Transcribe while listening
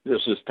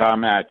this is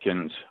Tom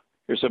Atkins.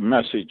 Here's a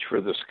message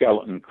for the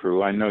Skeleton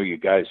Crew. I know you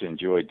guys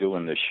enjoy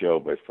doing this show,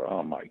 but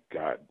oh my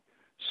God,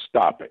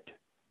 stop it.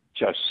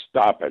 Just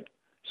stop it.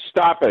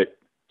 Stop it.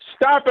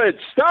 Stop it.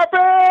 Stop it!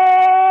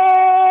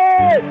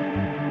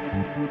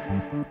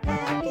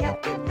 Happy,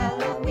 happy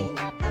Halloween,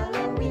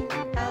 Halloween,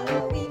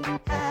 Halloween.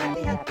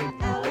 Happy, happy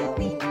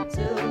Halloween,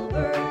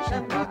 Silver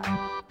Shamrock.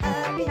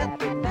 Happy,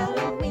 happy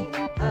Halloween,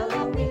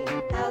 Halloween,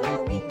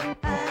 Halloween.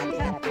 Happy,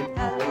 happy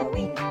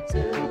Halloween,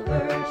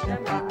 Silver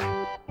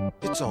Shamrock.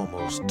 It's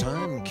almost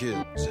time,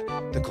 kids.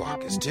 The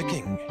clock is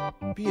ticking.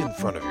 Be in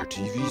front of your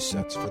TV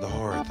sets for the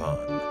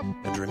Horathon.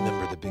 And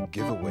remember the big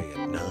giveaway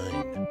at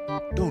 9.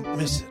 Don't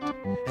miss it.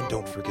 And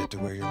don't forget to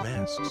wear your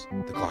masks.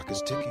 The clock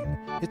is ticking.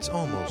 It's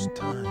almost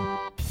time.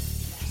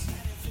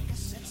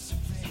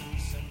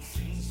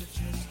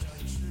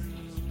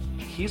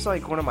 He's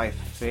like one of my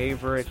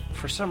favorite,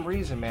 for some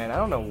reason, man. I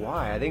don't know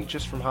why. I think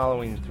just from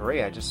Halloween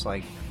 3, I just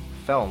like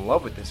fell in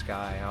love with this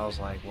guy. And I was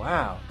like,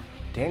 wow,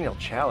 Daniel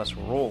Chalice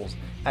rules.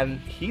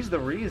 And he's the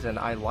reason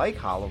I like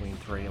Halloween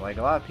 3. Like,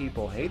 a lot of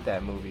people hate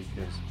that movie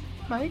because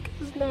Mike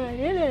is not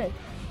in it.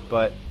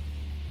 But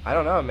I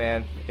don't know,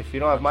 man. If you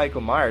don't have Michael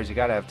Myers, you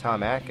got to have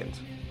Tom Atkins.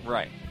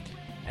 Right.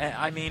 And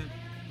I mean,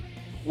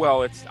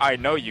 well, I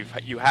know you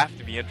have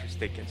to be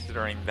interested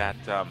considering that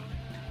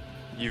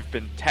you've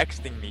been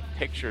texting me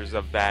pictures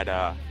of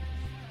that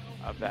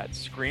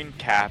screen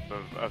cap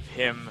of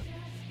him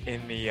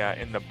in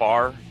the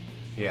bar.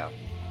 Yeah.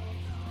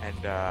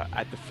 And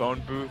at the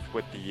phone booth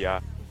with the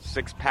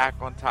 6-pack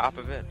on top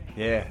of it.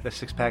 Yeah, the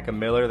 6-pack of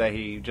Miller that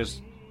he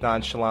just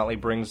nonchalantly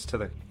brings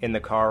in the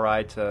car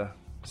ride to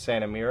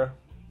Santa Mira.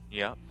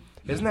 Yeah.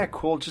 Isn't that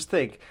cool? Just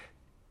think,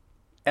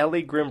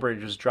 Ellie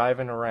Grimbridge was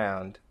driving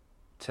around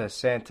to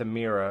Santa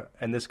Mira,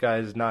 and this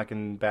guy's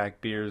knocking back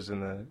beers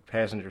in the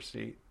passenger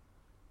seat.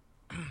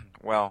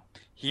 Well,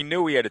 he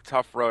knew he had a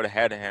tough road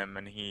ahead of him,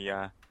 and he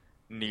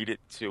needed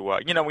to,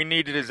 we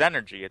needed his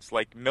energy. It's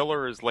like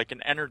Miller is like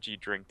an energy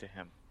drink to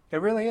him. It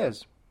really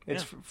is.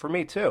 It's for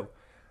me, too.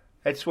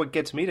 It's what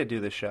gets me to do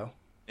this show.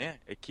 Yeah,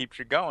 it keeps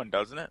you going,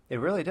 doesn't it?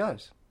 It really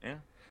does. Yeah.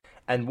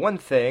 And one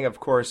thing, of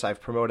course, I've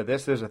promoted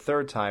this. There's a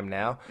third time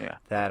now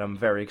that I'm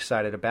very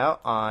excited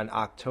about. On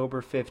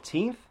October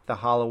 15th, the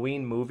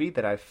Halloween movie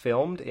that I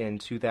filmed in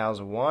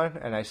 2001.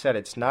 And I said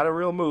it's not a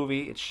real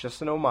movie. It's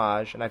just an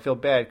homage. And I feel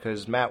bad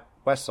because Matt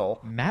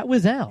Wessel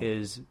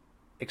is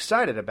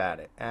excited about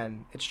it.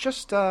 And it's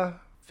just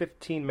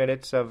 15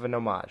 minutes of an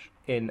homage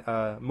in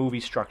movie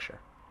structure.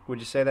 Would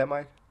you say that,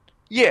 Mike?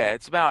 Yeah,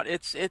 it's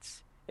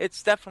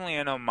definitely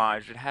an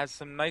homage. It has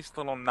some nice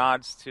little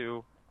nods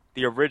to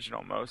the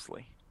original,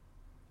 mostly.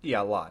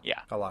 Yeah, a lot.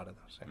 Yeah. A lot of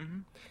those. Yeah.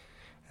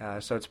 Mm-hmm.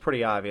 So it's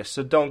pretty obvious.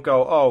 So don't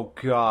go, oh,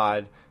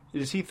 God,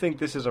 does he think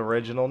this is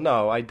original?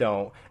 No, I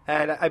don't.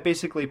 And I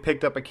basically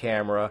picked up a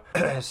camera,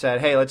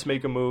 said, hey, let's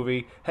make a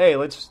movie. Hey,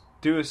 let's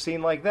do a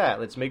scene like that.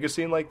 Let's make a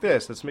scene like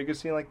this. Let's make a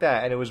scene like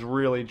that. And it was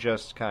really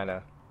just kind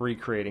of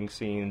recreating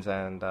scenes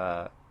and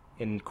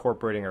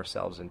incorporating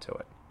ourselves into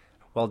it.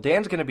 Well,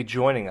 Dan's going to be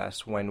joining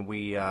us when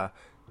we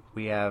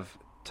have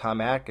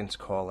Tom Atkins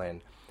call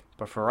in.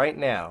 But for right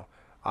now,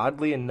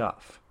 oddly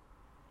enough,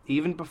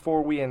 even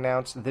before we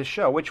announce this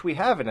show, which we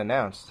haven't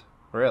announced,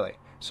 really,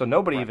 so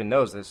nobody even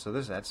knows this, so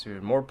that's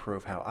even more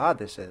proof how odd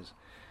this is.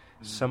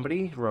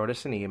 Somebody wrote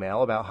us an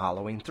email about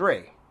Halloween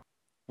 3.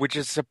 Which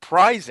is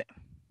surprising.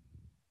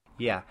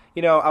 Yeah.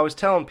 I was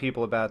telling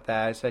people about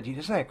that. I said,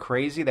 isn't that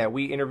crazy that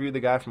we interviewed the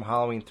guy from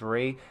Halloween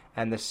 3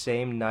 and the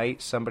same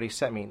night somebody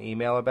sent me an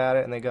email about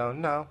it? And they go,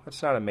 no,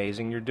 that's not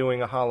amazing. You're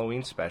doing a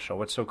Halloween special.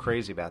 What's so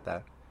crazy about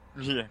that?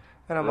 Yeah.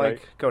 And I'm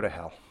like, go to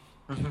hell.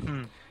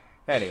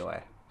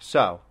 Anyway,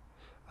 so,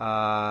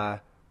 love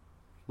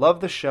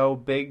the show,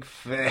 big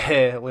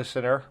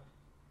listener.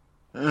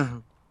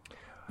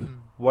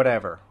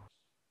 Whatever.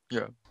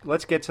 Yeah.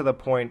 Let's get to the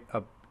point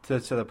of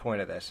the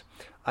point of this.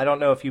 I don't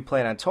know if you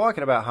plan on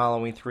talking about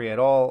Halloween 3 at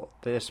all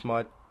this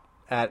much.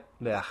 God,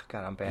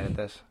 I'm bad at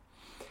this.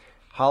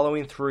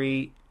 Halloween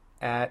 3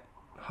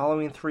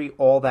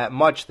 all that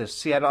much this.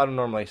 See, I don't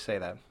normally say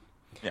that.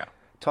 Yeah.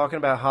 Talking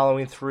about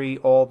Halloween 3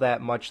 all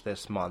that much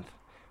this month.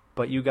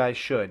 But you guys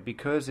should,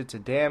 because it's a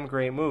damn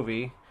great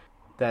movie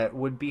that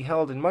would be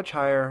held in much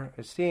higher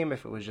esteem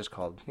if it was just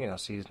called,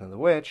 Season of the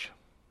Witch.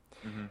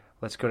 Mm-hmm.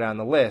 Let's go down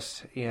the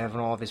list. You have in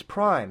all of his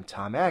prime,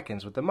 Tom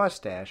Atkins with the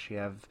mustache. You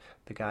have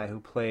the guy who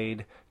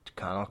played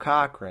Conal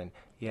Cochran.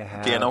 You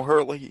have Dan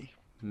O'Hurley.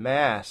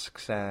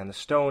 Masks and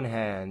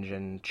Stonehenge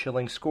and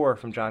chilling score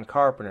from John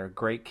Carpenter.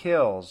 Great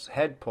kills,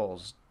 head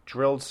pulls,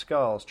 drilled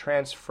skulls,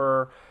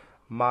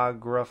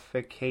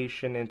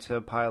 transmogrification into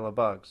a pile of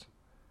bugs.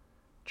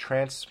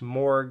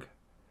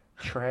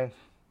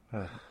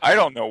 I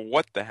don't know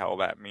what the hell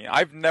that means.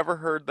 I've never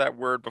heard that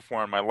word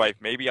before in my life.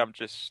 Maybe I'm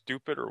just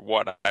stupid or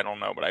what. I don't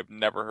know, but I've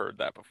never heard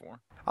that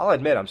before. I'll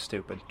admit I'm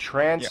stupid.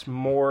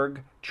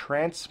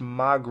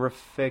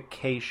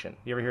 Transmogrification.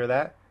 You ever hear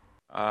that?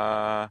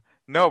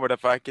 No, but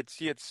if I could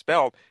see it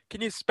spelled, can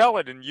you spell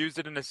it and use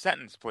it in a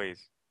sentence,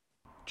 please?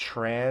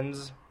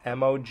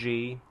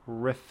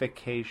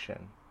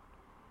 Transmogrification.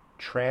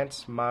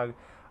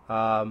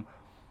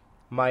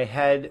 My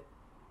head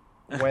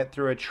went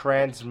through a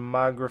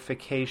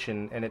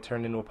transmogrification, and it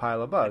turned into a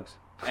pile of bugs.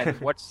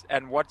 And what's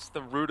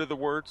the root of the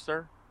word,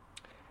 sir?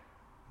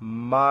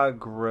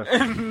 Mogrif.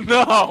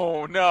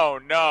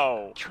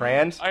 No.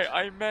 Trans?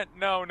 I meant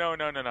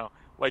no.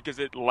 Like, is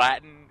it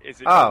Latin?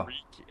 Is it Greek?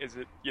 Is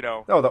it,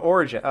 Oh, the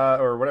origin,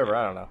 or whatever,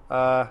 I don't know.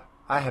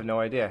 I have no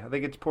idea. I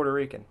think it's Puerto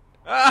Rican.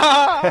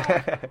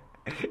 Ah!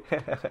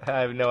 I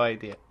have no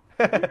idea.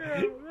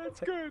 Yeah, that's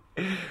good.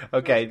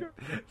 Okay, That's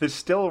good. the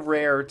still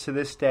rare to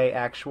this day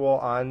actual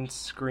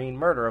on-screen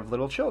murder of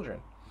little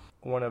children.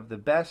 One of the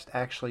best,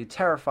 actually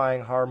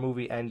terrifying horror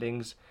movie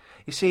endings.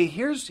 You see,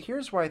 here's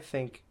where I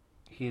think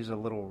he's a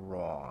little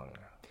wrong.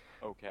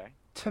 Okay.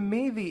 To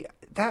me,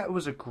 that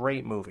was a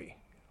great movie.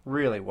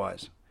 Really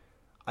was.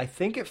 I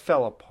think it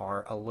fell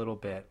apart a little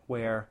bit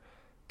where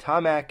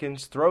Tom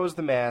Atkins throws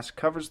the mask,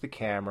 covers the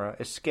camera,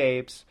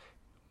 escapes,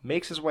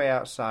 makes his way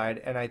outside,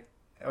 and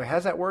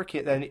how's that work?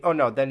 Then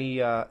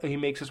he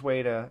makes his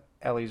way to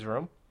Ellie's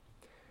room,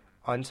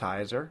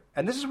 unties her,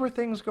 and this is where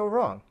things go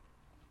wrong.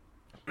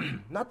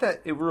 Not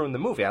that it ruined the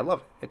movie. I love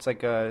it. It's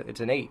like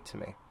it's an 8 to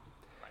me.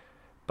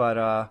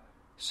 But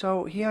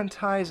so he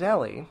unties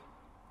Ellie.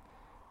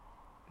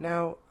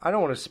 Now I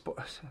don't want to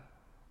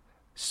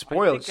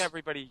spoil.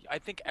 I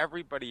think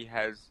everybody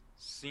has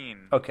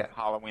seen Okay.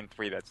 Halloween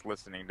 3 that's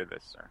listening to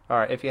this, sir. All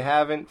right. If you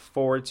haven't,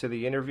 forward to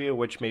the interview,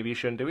 which maybe you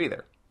shouldn't do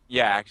either.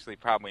 Yeah, actually,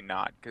 probably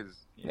not,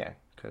 because... Yeah,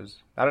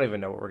 because I don't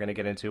even know what we're going to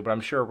get into, but I'm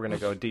sure we're going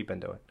to go deep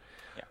into it.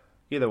 Yeah.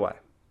 Either way,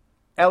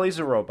 Ellie's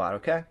a robot,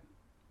 okay?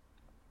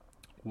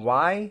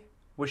 Why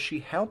was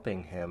she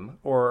helping him,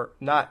 or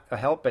not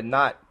but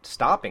not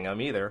stopping him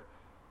either,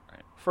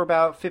 Right. for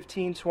about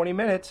 15, 20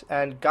 minutes,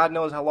 and God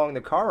knows how long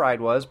the car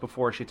ride was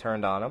before she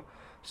turned on him.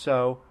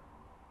 So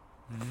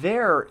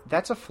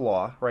that's a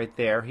flaw right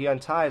there. He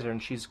unties her,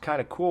 and she's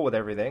kind of cool with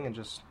everything and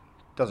just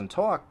doesn't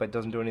talk, but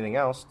doesn't do anything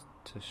else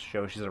to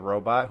show she's a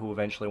robot who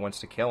eventually wants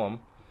to kill him.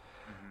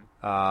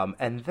 Mm-hmm.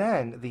 And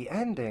then the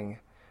ending,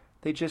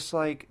 they just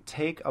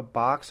take a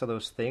box of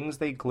those things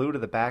they glue to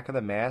the back of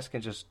the mask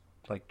and just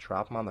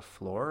drop them on the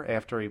floor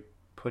after he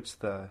puts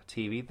the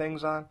TV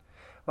things on.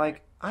 I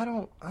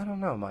don't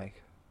know,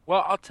 Mike.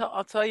 Well,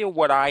 I'll tell you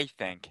what I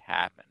think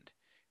happened,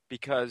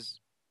 because,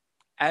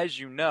 as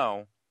you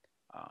know,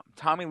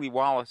 Tommy Lee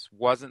Wallace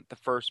wasn't the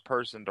first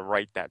person to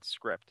write that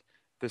script.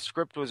 The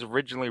script was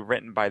originally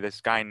written by this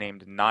guy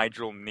named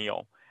Nigel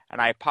Neal, and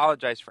I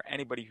apologize for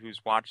anybody who's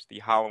watched the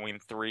Halloween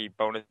 3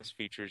 bonus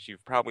features.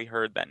 You've probably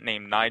heard that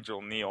name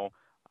Nigel Neal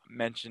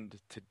mentioned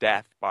to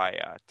death by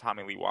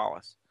Tommy Lee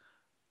Wallace.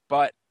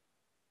 But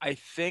I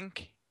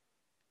think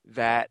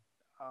that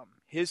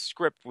his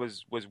script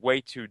was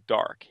way too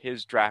dark,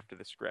 his draft of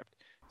the script.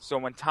 So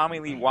when Tommy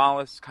Lee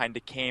Wallace kind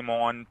of came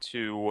on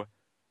to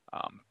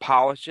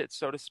polish it,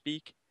 so to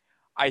speak,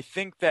 I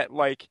think that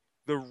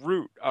the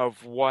root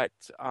of what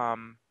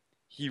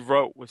he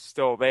wrote was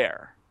still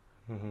there.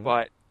 Mm-hmm.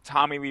 But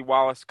Tommy Lee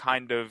Wallace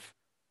kind of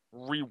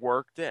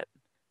reworked it.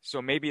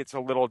 So maybe it's a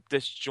little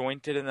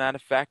disjointed in that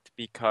effect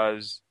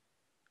because,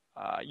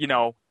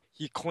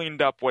 he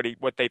cleaned up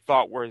what they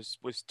thought was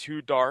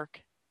too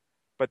dark,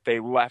 but they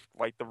left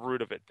the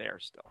root of it there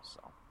still.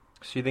 So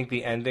you think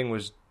the ending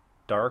was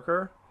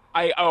darker?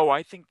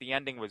 I think the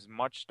ending was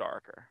much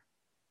darker.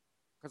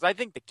 Because I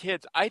think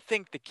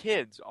the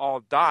kids all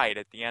died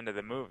at the end of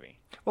the movie.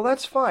 Well,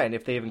 that's fine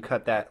if they even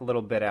cut that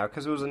little bit out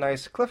because it was a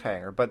nice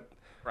cliffhanger. But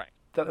right.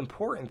 The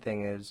important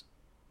thing is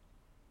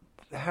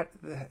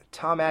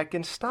Tom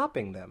Atkins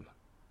stopping them.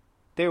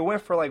 They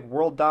went for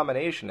world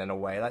domination in a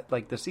way,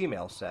 like this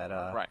email said.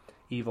 Right.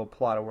 Evil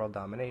plot of world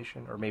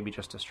domination, or maybe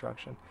just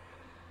destruction.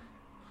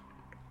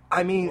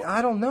 I mean,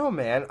 I don't know,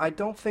 man. I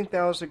don't think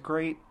that was a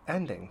great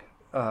ending.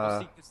 See,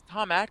 'cause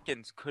Tom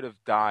Atkins could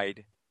have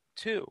died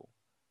too.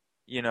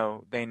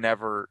 They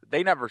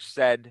never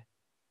said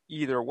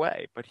either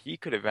way, but he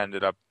could have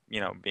ended up,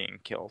 being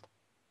killed.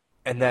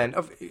 And then,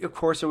 of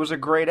course, it was a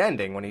great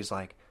ending when he's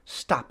like,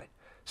 "Stop it,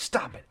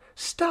 stop it,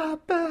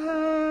 stop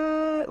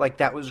it!"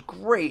 That was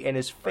great. And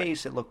his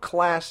face, it looked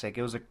classic.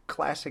 It was a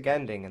classic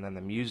ending. And then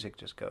the music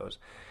just goes.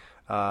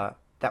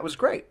 That was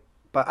great.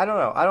 But I don't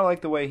know. I don't like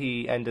the way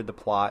he ended the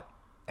plot,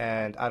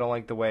 and I don't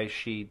like the way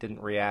she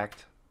didn't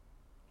react.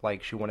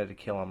 Like she wanted to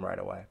kill him right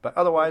away. But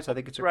otherwise, I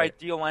think it's a great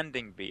ideal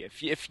ending be.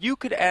 If you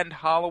could end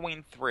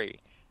Halloween 3,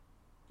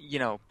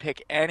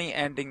 pick any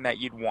ending that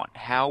you'd want,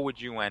 how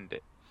would you end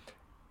it?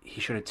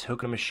 He should have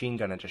taken a machine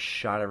gun and just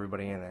shot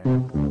everybody in there.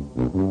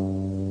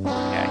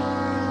 Okay.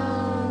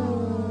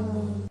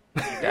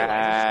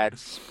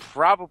 That's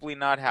probably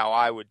not how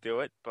I would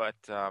do it, but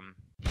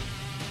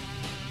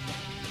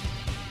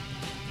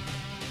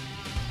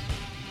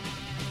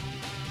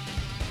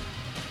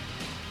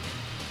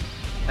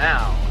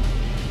Now,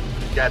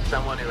 we've got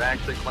someone who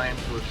actually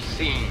claims to have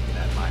seen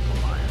that Michael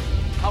Myers.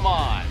 Come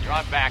on, you're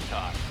on back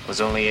talk. I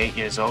was only 8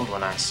 years old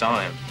when I saw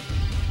him,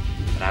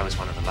 but I was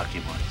one of the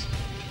lucky ones.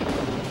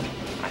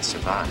 I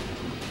survived.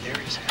 There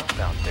is help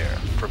out there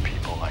for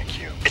people like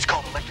you. It's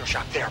called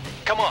electroshock therapy.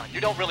 Come on, you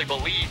don't really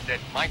believe that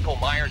Michael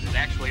Myers is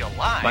actually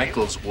alive.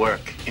 Michael's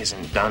work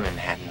isn't done in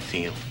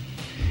Haddonfield.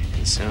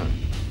 And soon,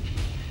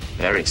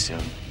 very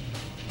soon,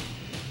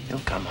 he'll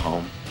come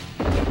home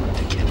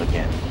to kill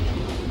again.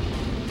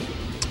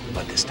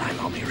 But this time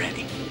I'll be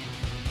ready.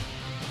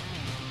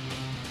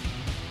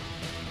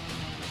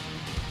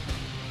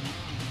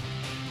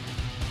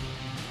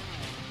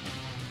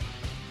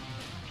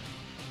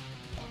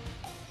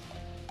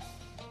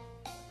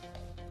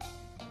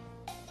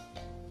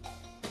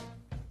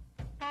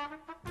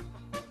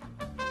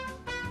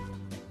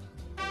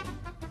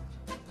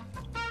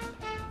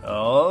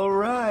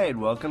 Alright,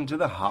 welcome to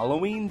the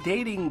Halloween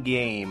dating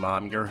game.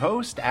 I'm your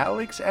host,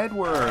 Alex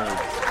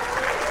Edwards.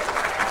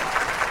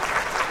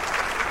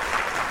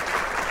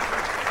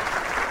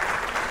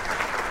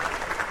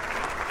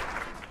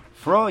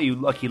 For all you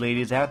lucky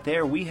ladies out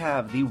there, we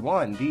have the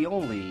one, the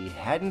only,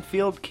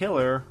 Haddonfield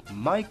Killer,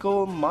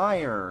 Michael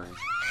Myers.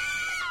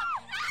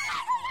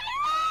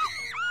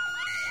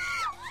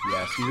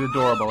 Yes, he's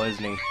adorable,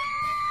 isn't he?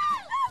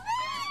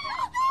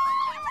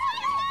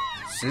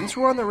 Since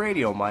we're on the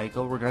radio,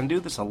 Michael, we're going to do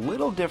this a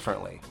little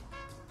differently.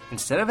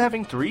 Instead of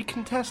having 3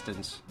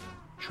 contestants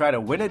try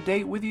to win a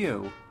date with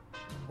you,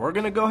 we're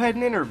going to go ahead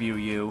and interview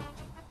you,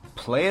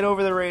 play it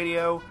over the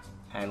radio,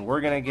 and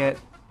we're going to get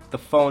the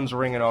phones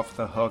ringing off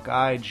the hook.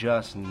 I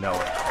just know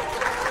it.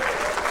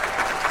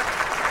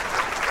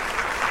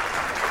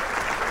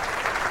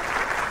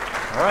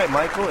 All right,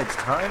 Michael, it's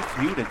time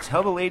for you to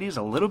tell the ladies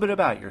a little bit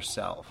about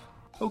yourself.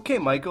 Okay,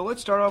 Michael,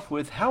 let's start off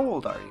with how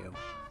old are you?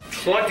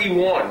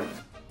 21.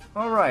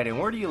 Alright, and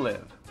where do you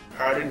live?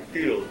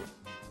 Haddonfield.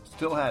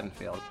 Still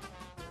Haddonfield.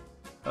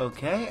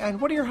 Okay,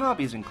 and what do your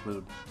hobbies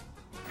include?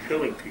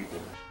 Killing people.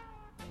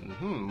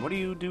 What do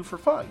you do for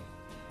fun?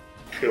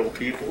 Kill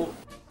people.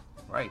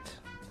 Right.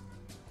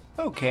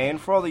 Okay, and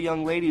for all the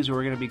young ladies who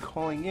are going to be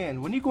calling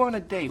in, when you go on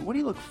a date, what do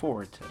you look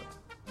forward to?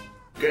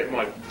 Get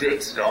my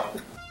dick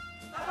sucked.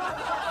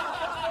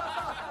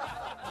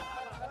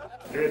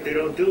 And if they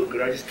don't do it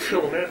good, I just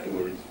kill them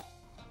afterwards.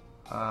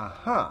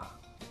 Uh-huh.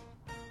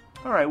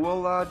 Alright,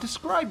 well,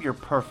 describe your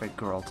perfect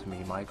girl to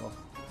me, Michael.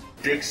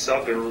 Dick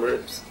sucking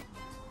lips.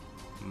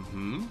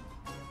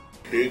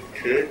 Big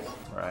tits.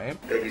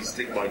 Right. That can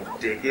stick my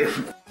dick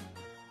in.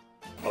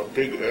 A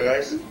big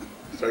ass,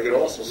 so I can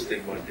also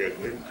stick my dick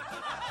in.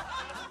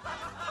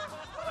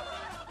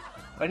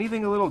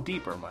 Anything a little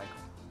deeper, Michael?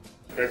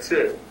 That's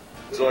it.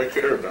 That's all I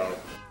care about.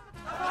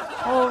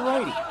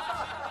 Alrighty.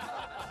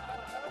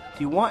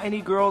 Do you want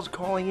any girls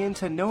calling in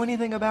to know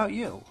anything about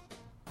you?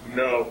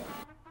 No.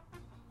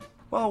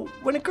 Well,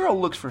 when a girl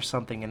looks for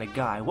something in a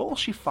guy, what will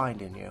she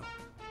find in you?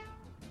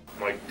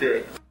 My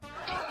dick.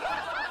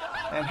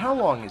 And how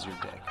long is your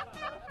dick?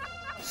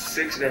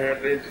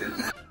 6.5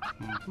 inches.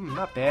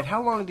 Not bad.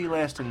 How long do you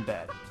last in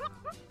bed?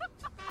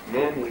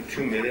 Normally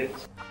 2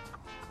 minutes.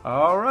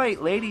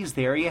 Alright, ladies,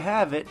 there you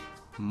have it.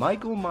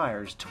 Michael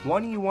Myers,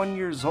 21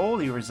 years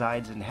old, he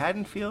resides in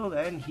Haddonfield,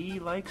 and he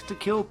likes to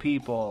kill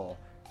people.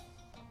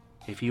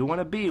 If you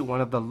want to be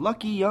one of the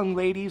lucky young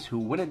ladies who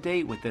win a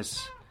date with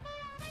this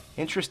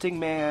interesting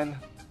man,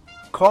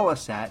 call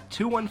us at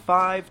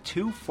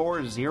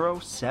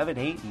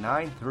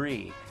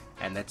 215-240-7893.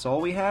 And that's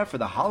all we have for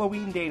the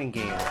Halloween dating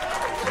game.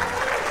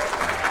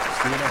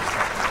 See you next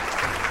time.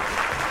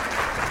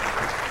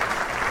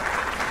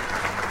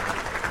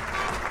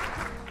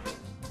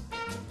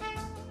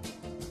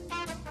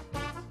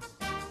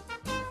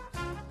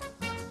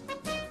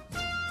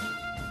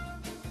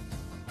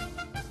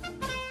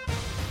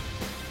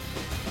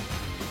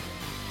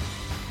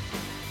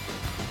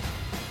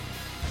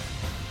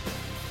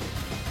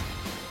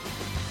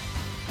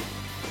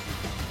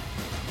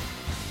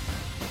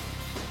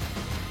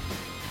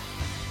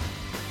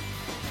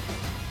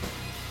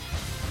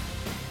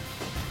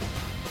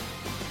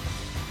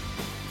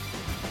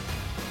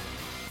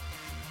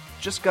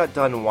 Just got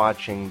done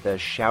watching the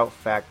Shout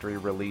Factory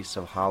release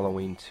of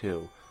Halloween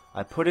 2.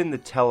 I put in the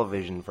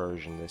television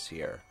version this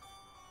year.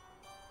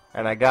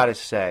 And I gotta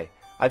say,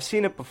 I've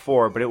seen it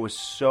before, but it was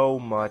so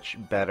much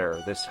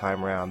better this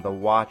time around. The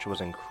watch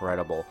was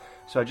incredible.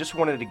 So I just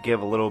wanted to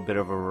give a little bit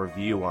of a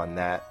review on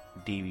that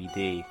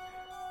DVD,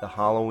 the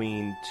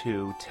Halloween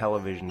 2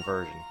 television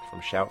version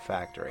from Shout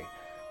Factory.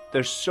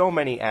 There's so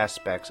many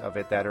aspects of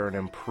it that are an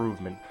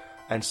improvement.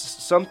 And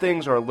some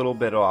things are a little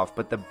bit off,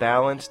 but the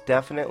balance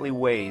definitely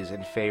weighs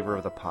in favor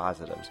of the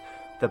positives.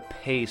 The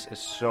pace is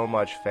so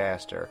much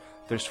faster.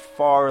 There's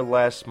far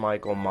less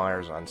Michael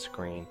Myers on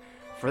screen.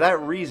 For that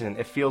reason,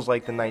 it feels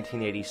like the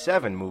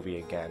 1987 movie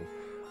again.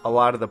 A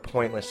lot of the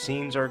pointless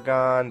scenes are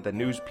gone. The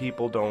news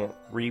people don't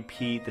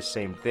repeat the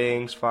same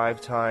things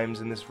 5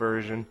 times in this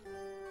version.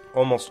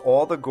 Almost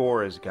all the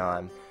gore is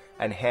gone,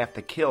 and half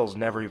the kills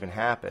never even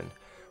happened,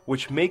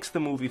 which makes the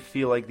movie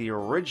feel like the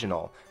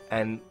original,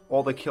 and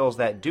all the kills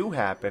that do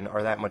happen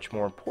are that much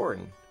more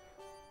important.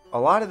 a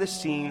lot of the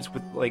scenes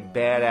with like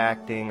bad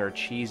acting or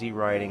cheesy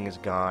writing is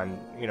gone.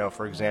 You know,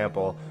 for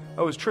example,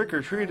 I was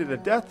trick-or-treated to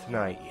death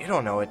tonight. You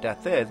don't know what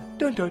death is.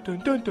 Dun, dun, dun,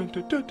 dun, dun,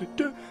 dun, dun, dun,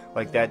 dun.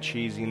 Like that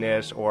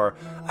cheesiness. Or,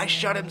 I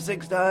shot him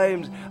 6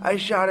 times. I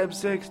shot him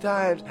 6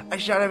 times. I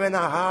shot him in the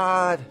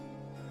heart.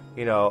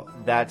 You know,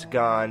 that's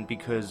gone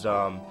because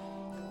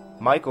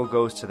Michael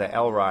goes to the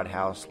Elrod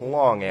house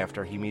long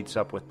after he meets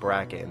up with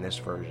Brackett in this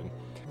version.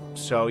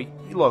 So,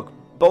 look,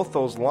 both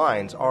those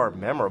lines are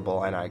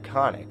memorable and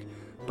iconic.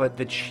 But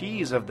the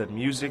cheese of the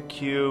music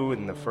cue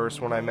in the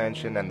first one I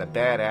mentioned and the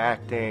bad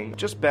acting,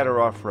 just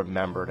better off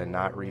remembered and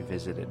not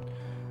revisited.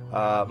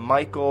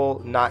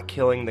 Michael not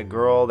killing the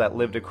girl that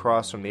lived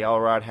across from the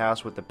Elrod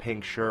house with the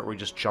pink shirt where he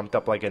just jumped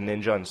up like a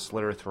ninja and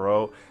slit her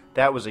throat,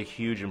 that was a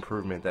huge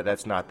improvement.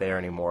 That's not there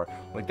anymore.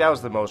 Like, that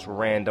was the most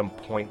random,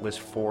 pointless,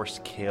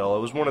 forced kill.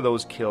 It was one of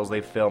those kills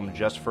they filmed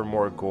just for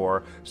more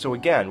gore. So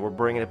again, we're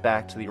bringing it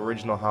back to the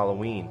original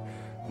Halloween.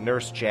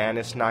 Nurse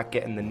Janice not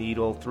getting the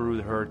needle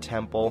through her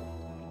temple,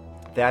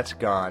 that's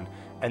gone.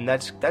 And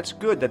that's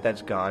good that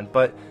that's gone.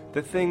 But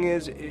the thing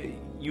is,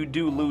 you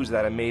do lose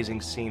that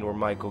amazing scene where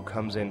Michael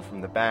comes in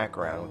from the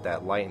background with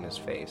that light in his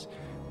face.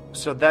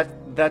 So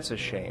that's a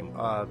shame.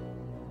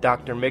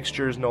 Dr.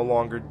 Mixture is no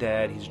longer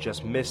dead. He's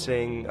just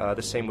missing.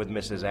 The same with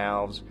Mrs.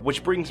 Alves.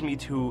 Which brings me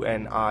to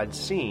an odd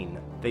scene.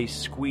 They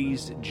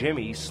squeezed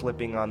Jimmy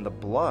slipping on the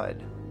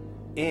blood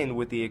in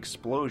with the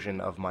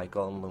explosion of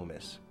Michael and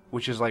Loomis,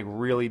 which is like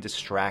really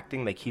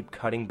distracting. They keep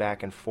cutting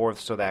back and forth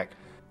so that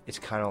it's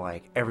kind of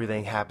like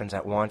everything happens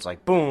at once,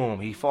 like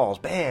boom, he falls,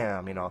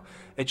 bam, you know.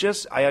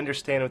 I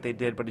understand what they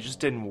did, but it just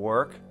didn't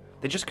work.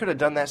 They just could have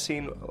done that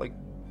scene like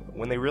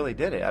when they really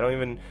did it. I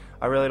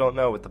really don't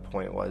know what the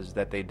point was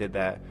that they did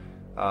that.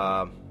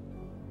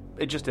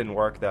 It just didn't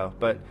work though,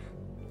 but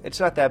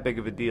it's not that big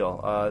of a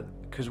deal,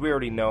 because we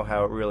already know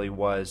how it really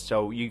was,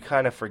 so you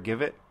kind of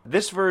forgive it.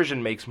 This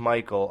version makes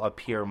Michael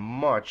appear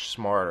much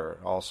smarter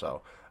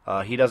also.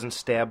 He doesn't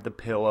stab the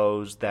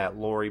pillows that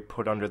Laurie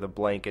put under the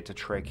blanket to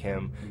trick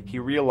him. He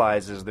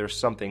realizes there's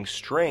something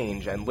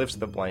strange and lifts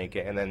the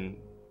blanket and then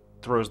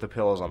throws the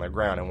pillows on the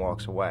ground and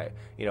walks away.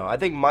 You know, I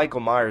think Michael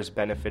Myers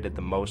benefited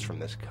the most from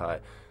this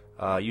cut.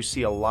 You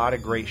see a lot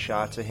of great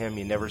shots of him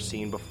you never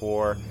seen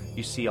before.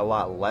 You see a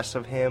lot less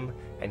of him,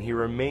 and he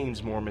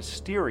remains more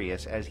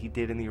mysterious as he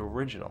did in the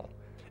original.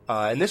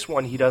 In this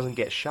one, he doesn't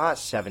get shot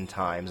 7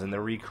 times in the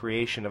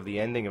recreation of the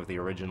ending of the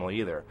original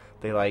either.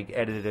 They like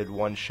edited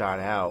one shot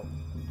out,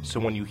 so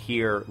when you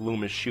hear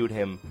Loomis shoot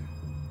him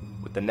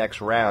with the next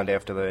round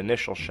after the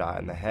initial shot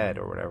in the head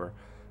or whatever,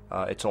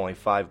 it's only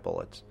 5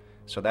 bullets.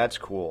 So that's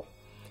cool.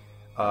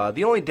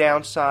 The only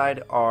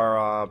downside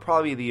are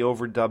probably the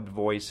overdubbed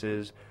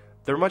voices.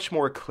 They're much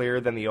more clear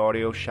than the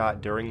audio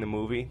shot during the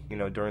movie, you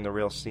know, during the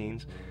real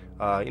scenes,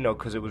 you know,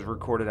 because it was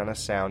recorded on a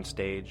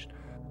soundstage.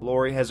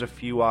 Laurie has a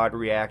few odd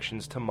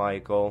reactions to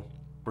Michael,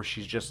 where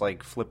she's just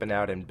like flipping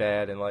out in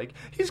bed and like,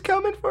 he's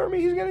coming for me,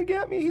 he's gonna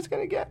get me, he's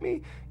gonna get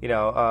me. You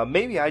know,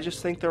 maybe I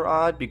just think they're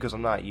odd because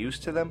I'm not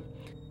used to them.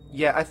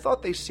 Yeah, I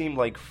thought they seemed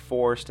like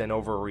forced and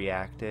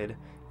overreacted.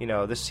 You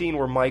know, the scene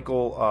where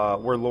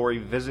where Laurie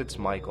visits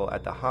Michael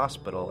at the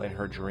hospital in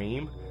her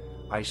dream,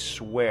 I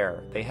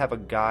swear, they have a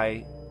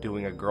guy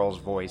doing a girl's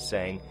voice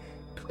saying,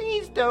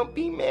 "Please don't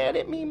be mad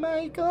at me,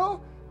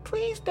 Michael.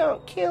 Please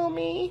don't kill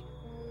me."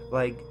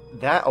 Like,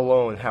 that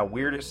alone, how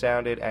weird it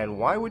sounded, and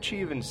why would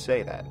she even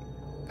say that?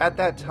 At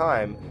that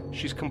time,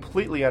 she's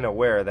completely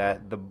unaware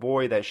that the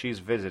boy that she's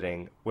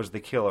visiting was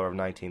the killer of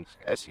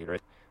 1960.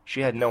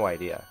 She had no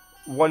idea.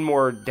 One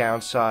more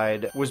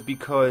downside was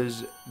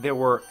because there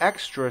were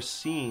extra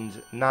scenes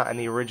not in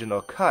the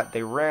original cut.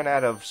 They ran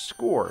out of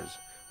scores,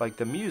 like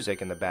the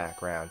music in the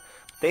background.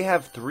 They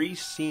have 3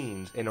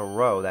 scenes in a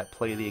row that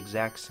play the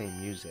exact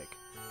same music.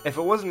 If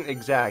it wasn't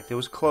exact, it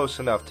was close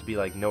enough to be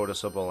like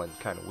noticeable and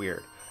kind of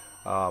weird.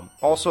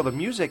 Also, the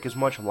music is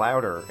much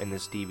louder in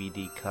this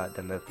DVD cut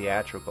than the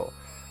theatrical,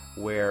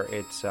 where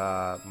it's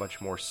much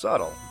more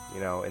subtle,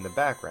 you know, in the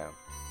background.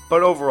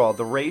 But overall,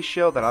 the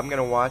ratio that I'm going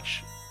to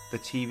watch the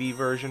TV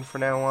version from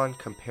now on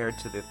compared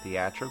to the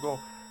theatrical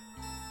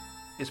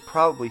is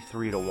probably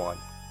 3-to-1.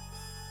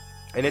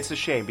 And it's a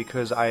shame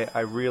because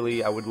I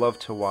would love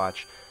to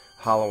watch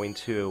Halloween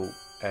 2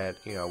 at,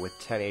 you know, with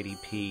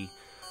 1080p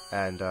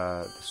and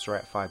the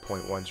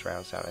 5.1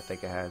 surround sound I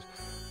think it has.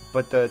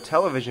 But the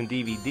television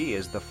DVD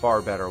is the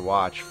far better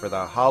watch for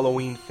the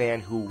Halloween fan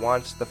who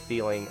wants the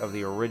feeling of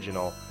the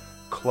original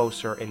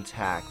closer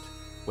intact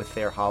with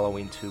their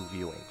Halloween 2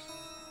 viewings.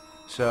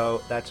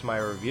 So that's my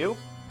review.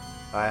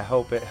 I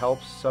hope it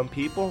helps some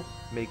people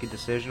make a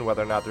decision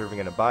whether or not they're even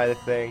going to buy the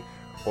thing,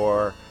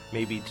 or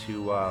maybe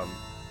to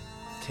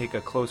take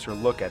a closer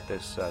look at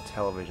this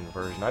television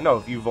version. I know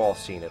if you've all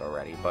seen it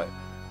already, but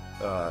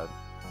I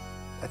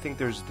think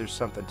there's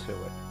something to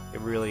it. It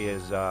really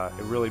is.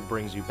 It really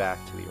brings you back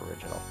to the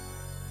original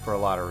for a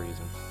lot of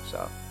reasons.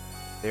 So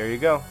there you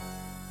go.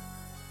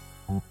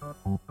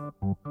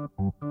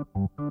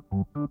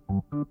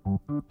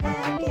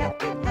 Happy,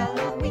 happy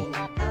Halloween,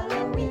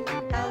 Halloween,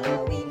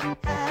 Halloween.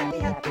 Happy,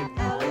 happy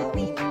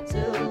Halloween,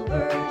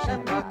 Silver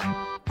Shamrock.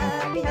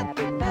 Happy,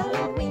 happy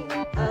Halloween,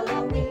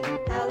 Halloween,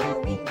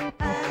 Halloween.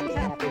 Happy,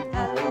 happy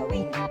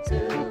Halloween,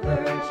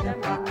 Silver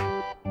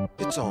Shamrock.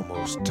 It's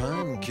almost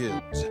time,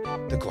 kids.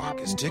 The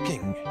clock is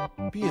ticking.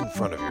 Be in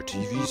front of your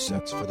TV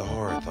sets for the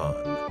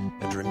Horathon.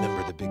 And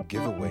remember the big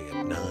giveaway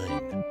at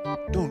 9.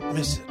 Don't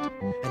miss it.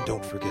 And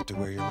don't forget to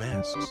wear your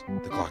masks.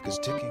 The clock is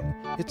ticking.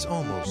 It's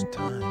almost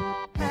time.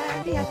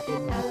 Happy, happy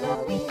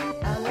Halloween,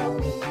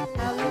 Halloween,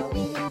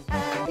 Halloween.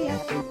 Happy,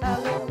 happy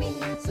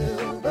Halloween,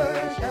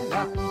 Silver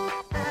Shamrock.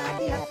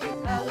 Happy, happy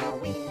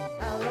Halloween,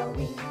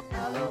 Halloween,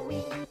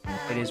 Halloween.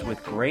 It is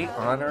with great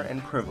honor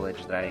and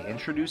privilege that I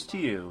introduce to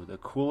you the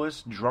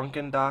coolest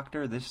drunken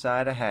doctor this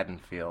side of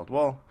Haddonfield.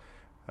 Well,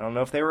 I don't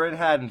know if they were in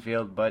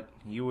Haddonfield, but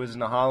he was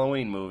in a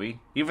Halloween movie.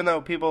 Even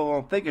though people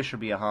don't think it should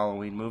be a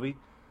Halloween movie,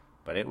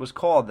 but it was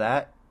called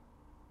that.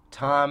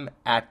 Tom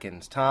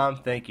Atkins. Tom,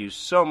 thank you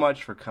so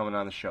much for coming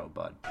on the show,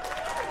 bud.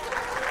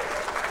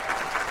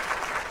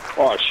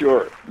 Oh,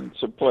 sure.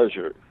 It's a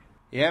pleasure.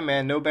 Yeah,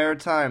 man, no better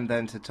time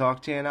than to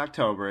talk to you in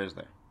October, is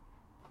there?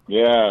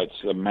 Yeah,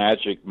 it's a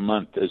magic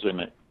month, isn't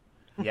it?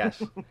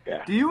 Yes.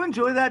 Yeah. Do you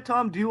enjoy that,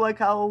 Tom? Do you like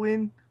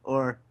Halloween?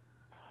 Or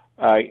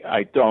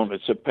I don't.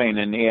 It's a pain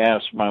in the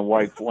ass. My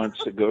wife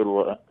wants to go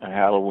to a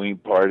Halloween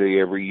party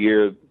every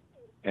year,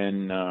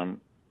 and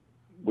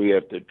we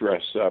have to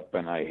dress up,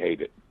 and I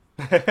hate it.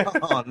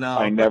 oh no,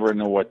 I never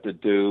know what to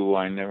do.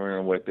 I never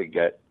know what to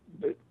get.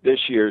 But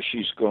this year,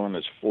 she's going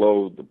as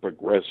Flo, the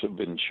progressive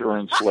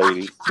insurance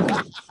lady,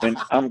 and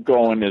I'm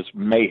going as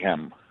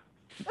Mayhem.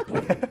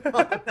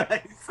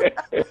 Nice.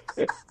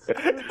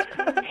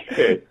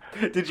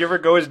 Did you ever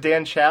go as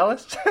Dan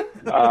Chalice?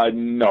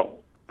 No.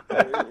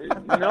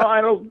 No,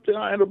 I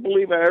don't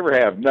believe I ever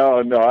have. No,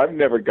 I've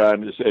never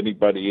gone as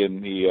anybody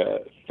in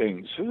the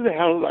things. Who the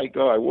hell did I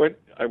go? I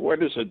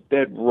went as a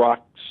dead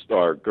rock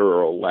star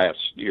girl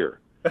last year.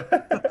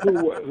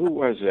 Who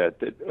was that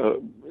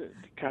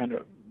kind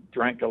of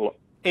drank a lot?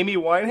 Amy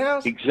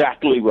Winehouse?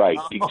 Exactly right.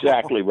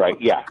 Exactly right.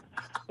 Yeah.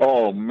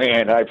 Oh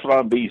man, I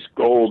found these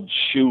gold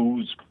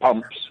shoes,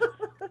 pumps,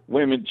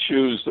 women's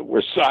shoes that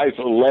were size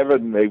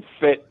 11. They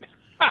fit.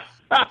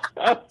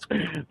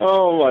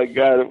 Oh my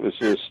God, it was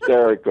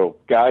hysterical.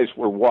 Guys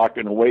were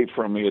walking away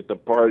from me at the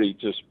party,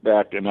 just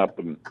backing up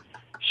and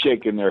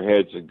shaking their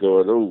heads and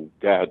going, "Oh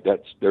God,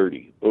 that's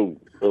dirty." Oh.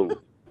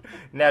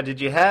 Now, did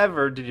you have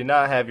or did you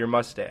not have your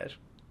mustache?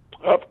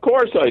 Of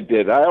course I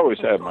did. I always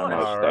have my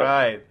mustache. All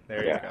right,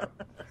 there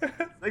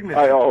you go.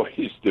 I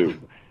always do.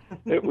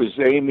 It was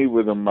Amy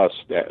with a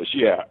mustache.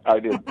 Yeah, I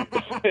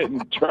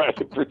didn't try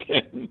to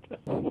pretend,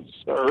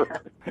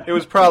 sir. It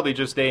was probably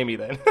just Amy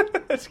then.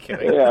 Just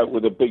kidding. Yeah,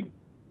 with a big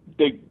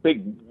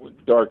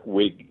dark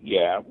wig.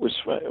 Yeah, it was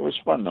fun. It was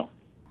fun though.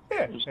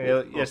 Yeah,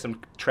 you had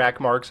some track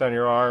marks on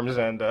your arms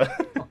and.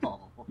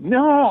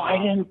 No, I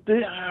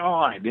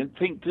didn't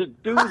think to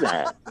do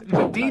that.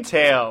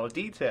 Detail.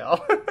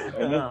 I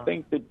didn't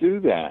think to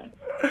do that.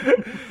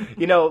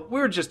 You know, we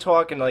were just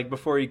talking, like,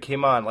 before you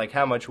came on, like,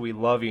 how much we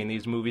love you in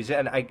these movies.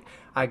 And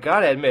I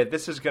gotta admit,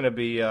 this is gonna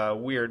be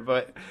weird,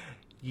 but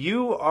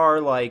you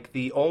are, like,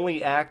 the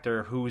only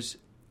actor who's...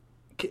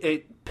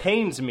 It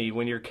pains me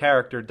when your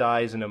character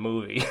dies in a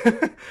movie.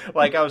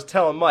 Like, I was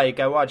telling Mike,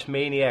 I watched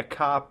Maniac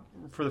Cop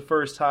for the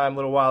first time a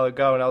little while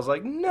ago, and I was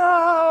like,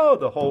 no!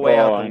 The whole way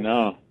out. Oh, I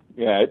know.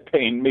 Yeah, it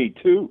pained me,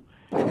 too.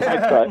 I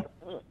thought,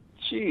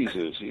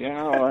 Jesus,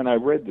 and I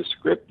read the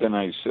script, and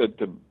I said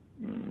to...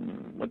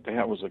 what the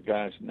hell was the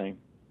guy's name?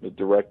 The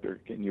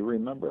director. Can you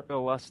remember?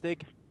 Bill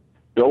Lustig?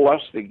 Bill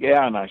Lustig,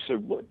 yeah. And I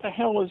said, what the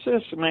hell is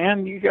this,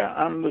 man?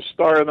 I'm the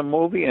star of the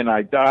movie, and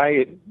I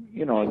die,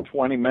 in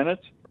 20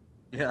 minutes?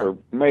 Yeah. Or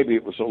maybe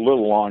it was a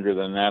little longer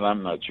than that.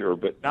 I'm not sure.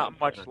 But Not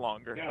much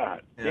longer.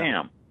 God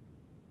damn.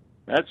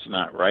 That's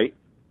not right.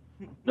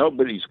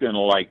 Nobody's going to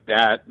like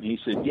that. And he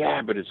said,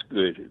 yeah, but it's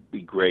good. It'd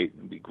be great.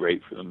 It'd be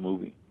great for the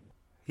movie.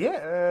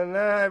 Yeah,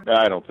 and...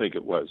 I don't think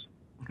it was.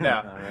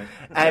 No.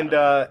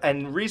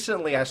 And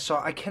recently I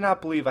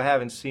cannot believe I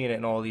haven't seen it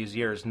in all these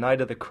years, Night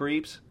of the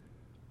Creeps.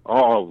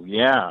 Oh,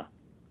 yeah.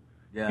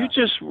 Yeah.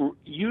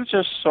 You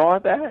just saw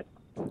that?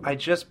 I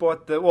just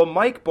bought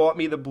Mike bought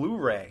me the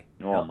Blu-ray.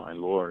 Oh, my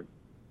Lord.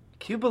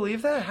 Can you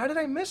believe that? How did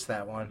I miss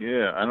that one?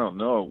 Yeah, I don't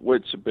know.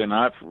 What's it been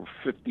out for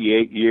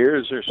 58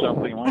 years or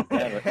something like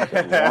that? It's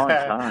a long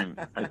time.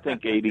 I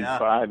think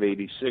 85,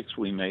 86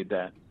 we made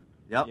that.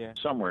 Yep. Yeah.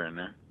 Somewhere in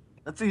there.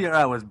 That's the year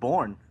I was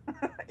born.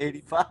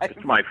 85.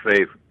 It's my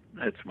favorite.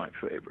 It's my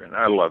favorite.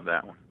 I love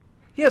that one.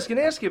 Yeah, I was going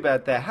to ask you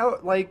about that. How,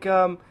 like,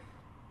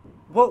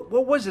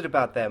 what was it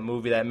about that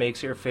movie that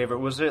makes it your favorite?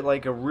 Was it,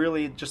 like, a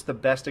really just the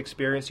best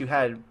experience you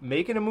had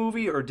making a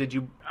movie, or did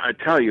you... I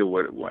tell you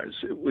what it was.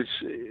 It was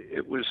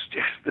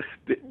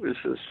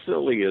the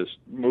silliest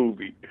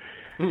movie.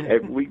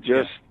 And we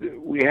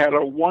had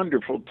a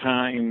wonderful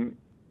time,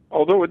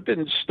 although it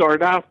didn't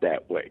start out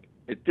that way.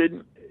 It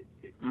didn't.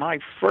 My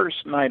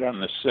first night on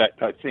the set,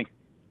 I think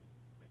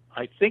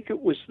it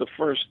was the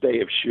first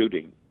day of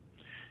shooting,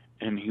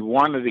 and he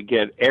wanted to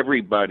get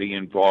everybody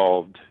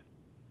involved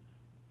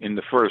in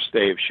the first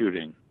day of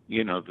shooting,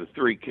 the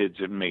three kids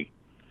and me.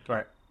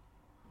 Right.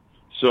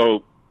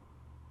 So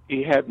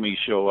he had me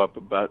show up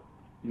about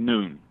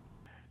noon.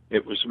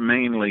 It was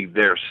mainly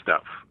their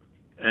stuff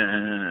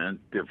and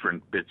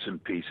different bits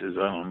and pieces.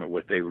 I don't know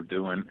what they were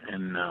doing.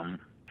 And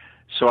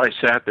so I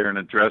sat there in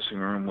a dressing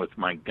room with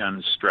my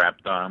gun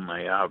strapped on,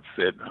 my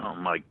outfit, all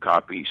my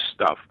copy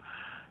stuff,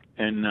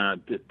 and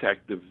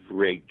Detective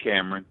Ray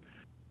Cameron.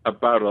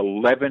 About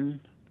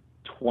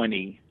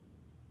 11:20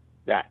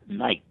 that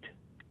night,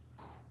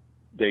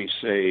 they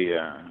say,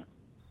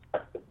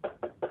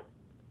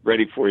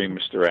 "Ready for you,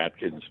 Mr.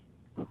 Atkins."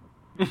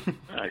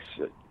 I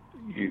said,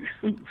 "You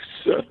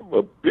son of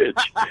a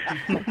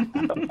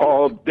bitch."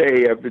 All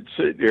day I've been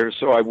sitting there.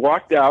 So I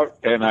walked out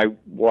and I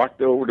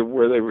walked over to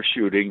where they were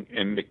shooting,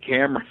 and the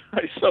camera,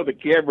 I saw the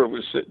camera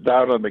was sitting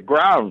down on the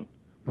ground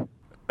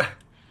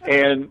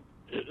and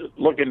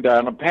looking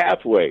down a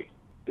pathway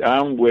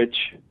down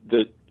which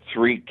the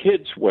 3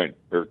 kids went,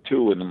 or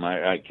 2 of them,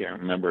 I can't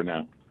remember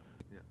now.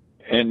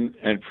 And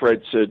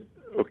Fred said,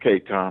 "Okay,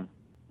 Tom,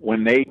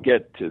 when they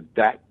get to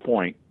that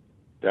point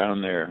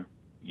down there,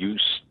 you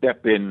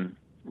step in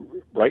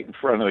right in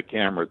front of the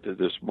camera to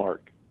this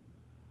mark."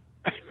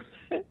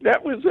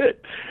 That was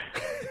it.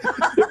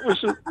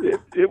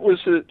 It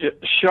was a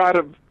shot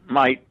of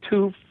my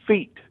 2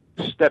 feet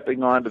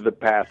stepping onto the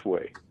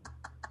pathway.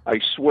 I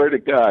swear to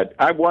God,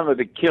 I wanted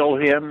to kill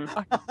him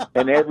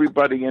and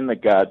everybody in the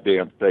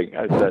goddamn thing.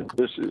 I said,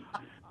 this is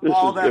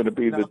going to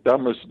be the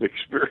dumbest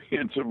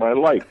experience of my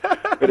life.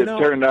 But it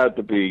turned out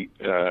to be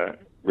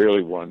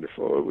really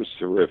wonderful. It was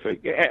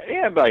terrific.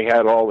 And I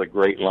had all the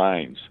great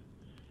lines.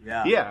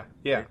 Yeah.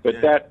 But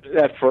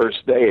that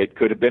first day, it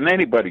could have been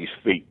anybody's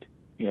feet,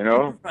 you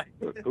know? Right.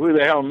 Who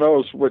the hell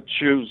knows what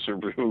shoes or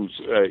whose,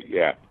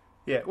 yeah.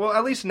 Yeah, well,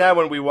 at least now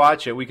when we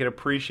watch it, we can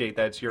appreciate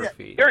that it's your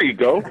feet. There you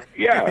go.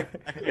 Yeah.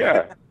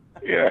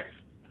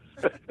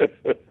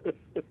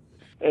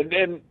 And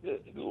then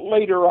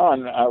later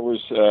on, I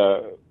was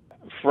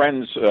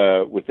friends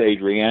with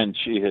Adrienne.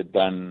 She had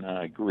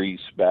done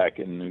Grease back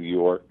in New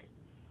York,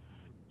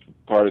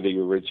 part of the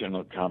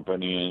original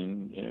company,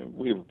 and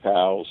we were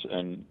pals.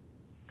 And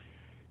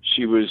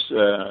she was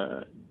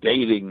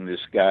dating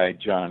this guy,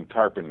 John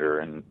Carpenter,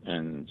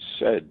 and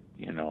said,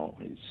 you know,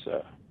 he's...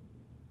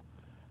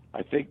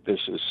 I think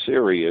this is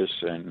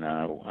serious, and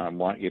I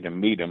want you to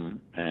meet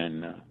him.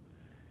 And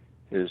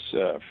his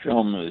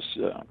film is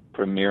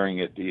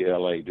premiering at the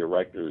L.A.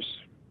 Directors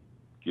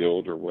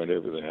Guild, or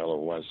whatever the hell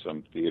it was,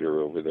 some theater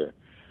over there,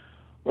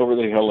 over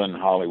the hill in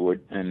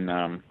Hollywood.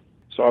 And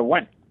so I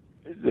went.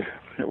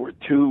 There were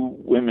 2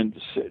 women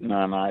sitting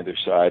on either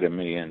side of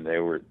me, and they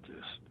were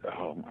just,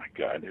 oh my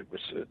God, it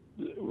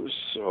was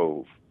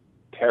so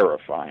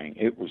terrifying.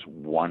 It was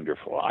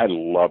wonderful. I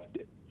loved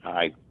it.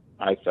 I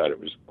thought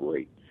it was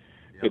great.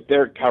 If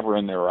they're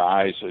covering their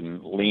eyes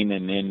and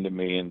leaning into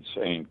me and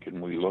saying,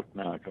 "Can we look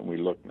now? Can we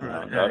look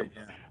now?" Right.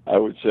 I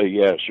would say,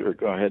 "Yeah, sure,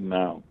 go ahead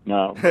now.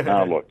 Now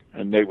look."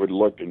 And they would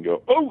look and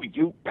go, "Oh,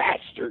 you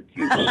bastard,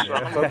 you son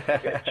of a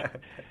bitch,"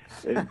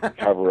 and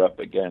cover up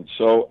again.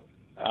 So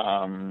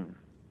I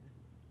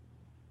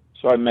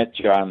met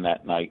John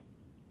that night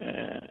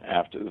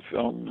after the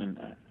film, and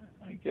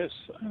I guess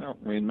I don't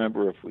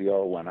remember if we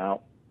all went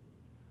out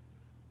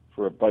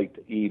for a bite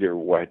to eat or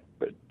what,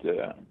 but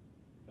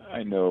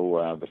I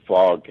know The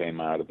Fog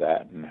came out of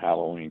that, and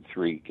Halloween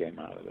 3 came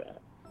out of that.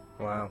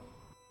 Wow.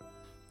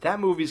 That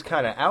movie's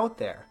kind of out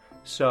there.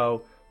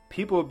 So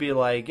people would be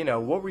like, you know,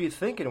 what were you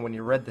thinking when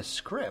you read the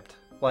script?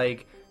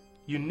 Like,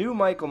 you knew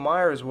Michael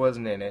Myers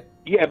wasn't in it.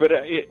 Yeah, but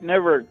it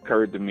never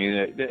occurred to me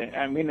that,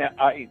 I mean,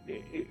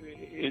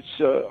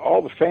 it's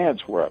all the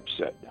fans were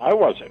upset. I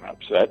wasn't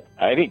upset.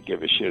 I didn't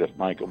give a shit if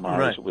Michael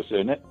Myers was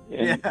in it.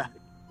 And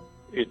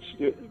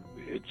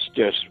it's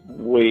just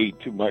way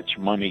too much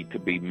money to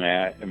be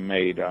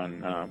made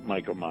on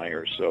Michael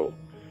Myers. So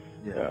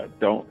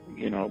don't,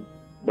 you know,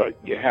 but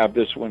you have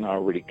this one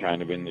already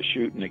kind of in the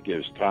shoot, and it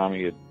gives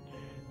Tommy a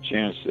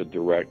chance to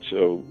direct.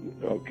 So,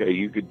 okay,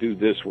 you could do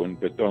this one,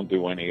 but don't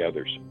do any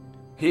others.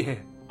 Yeah.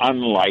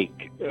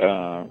 Unlike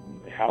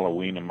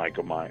Halloween and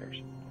Michael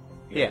Myers.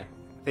 Yeah.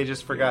 They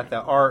just forgot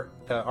the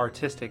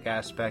artistic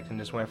aspect, and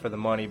just went for the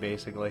money,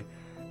 basically.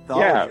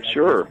 Yeah,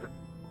 sure.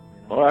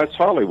 Well, that's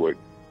Hollywood.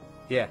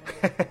 Yeah.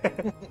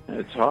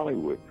 It's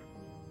Hollywood.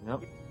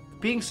 Yep.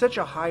 Being such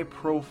a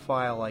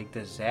high-profile, like,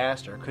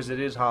 disaster, because it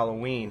is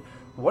Halloween,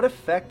 what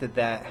effect did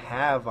that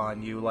have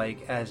on you,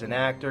 like, as an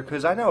actor?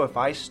 Because I know if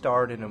I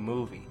starred in a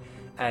movie,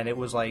 and it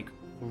was, like,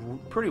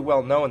 pretty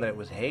well known that it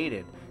was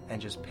hated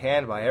and just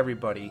panned by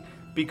everybody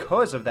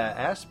because of that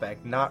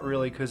aspect, not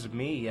really because of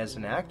me as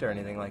an actor or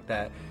anything like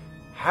that.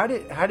 How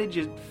did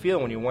you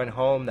feel when you went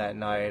home that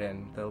night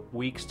and the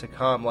weeks to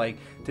come? Like,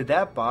 did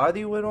that bother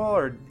you at all,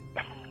 or...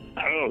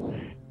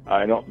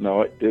 I don't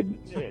know.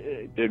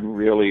 It didn't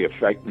really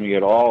affect me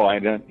at all.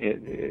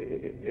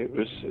 It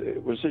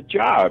was a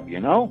job, you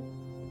know.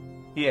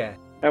 Yeah.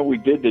 And we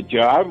did the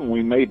job, and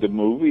we made the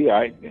movie.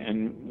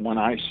 And when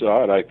I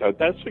saw it, I thought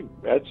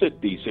that's a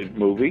decent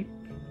movie.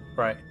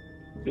 Right.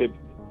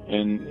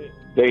 And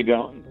they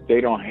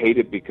don't hate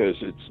it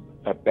because it's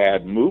a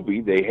bad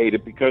movie. They hate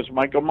it because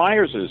Michael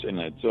Myers is in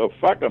it. So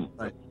fuck them.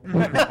 Right.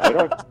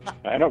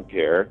 I don't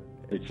care.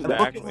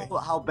 Exactly. And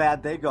look at how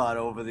bad they got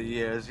over the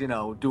years,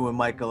 doing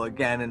Michael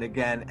again and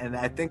again. And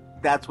I think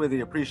that's where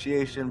the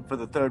appreciation for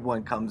the third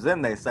one comes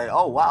in. They say,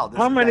 oh, wow.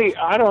 How many?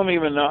 I don't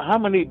even know. How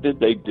many did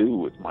they do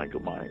with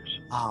Michael Myers?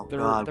 Oh,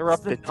 God. They're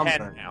up to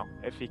 10 now,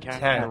 if you count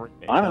 10.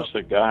 Honest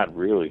to God,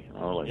 really?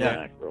 Holy Yeah.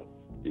 mackerel.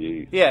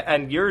 Jeez. Yeah,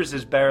 and yours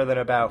is better than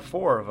about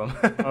 4 of them.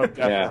 Oh,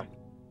 definitely.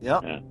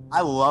 Yep. Yeah.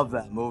 I love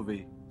that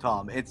movie,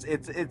 Tom. It's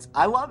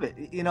I love it.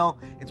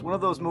 It's one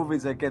of those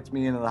movies that gets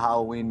me into the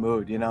Halloween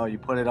mood. You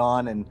put it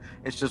on and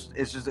it's just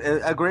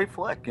a great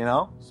flick.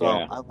 So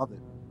Yeah. I love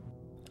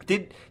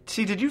it.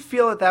 Did you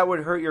feel that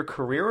would hurt your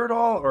career at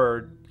all,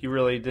 or you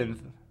really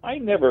didn't? I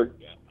never,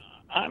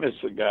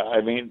 honest to God,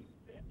 I mean,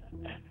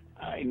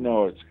 I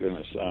know it's going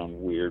to sound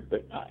weird,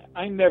 but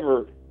I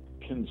never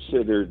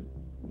considered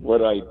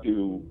what I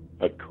do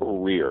a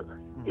career.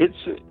 It's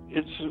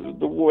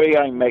the way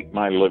I make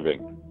my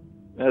living.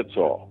 That's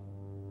all.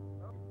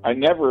 I'm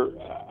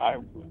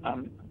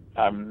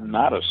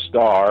not a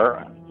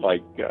star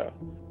like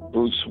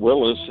Bruce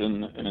Willis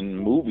and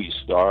movie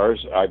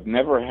stars. I've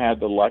never had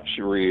the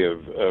luxury of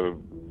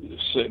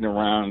sitting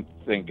around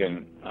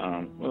thinking,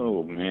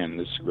 oh man,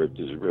 this script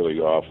is really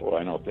awful.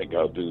 I don't think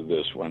I'll do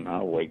this one.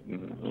 I'll wait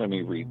and let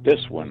me read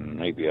this one.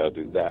 Maybe I'll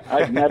do that.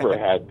 I've never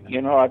had,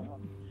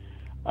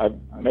 I've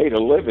made a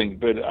living,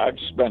 but I've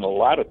spent a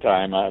lot of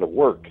time out of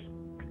work.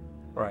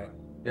 Right.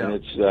 Yeah.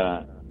 And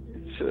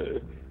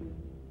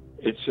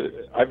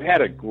I've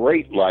had a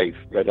great life,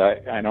 but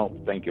I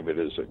don't think of it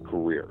as a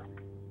career.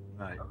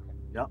 Right.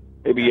 Yep.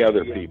 Maybe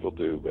other people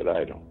do, but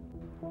I don't.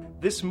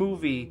 This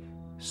movie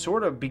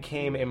sort of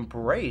became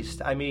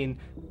embraced. I mean,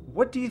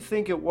 what do you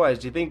think it was?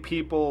 Do you think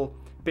people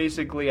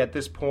basically at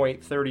this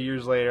point, 30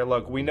 years later,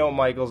 look, we know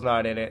Michael's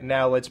not in it.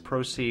 Now let's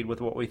proceed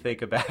with what we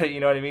think about it. You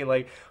know what I mean?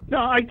 Like, no,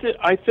 I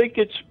think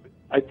it's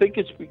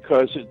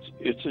because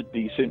it's a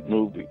decent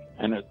movie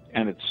and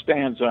it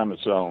stands on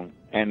its own,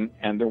 and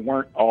there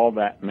weren't all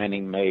that many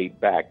made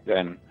back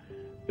then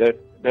that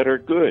are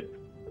good.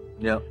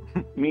 Yeah.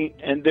 I mean,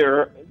 and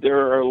there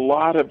are a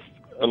lot of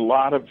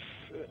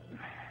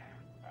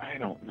I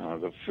don't know,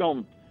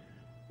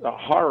 the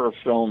horror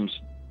films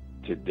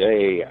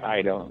today.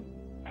 I don't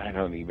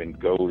even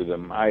go to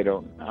them.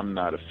 I'm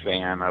not a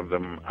fan of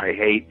them. I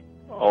hate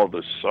all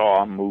the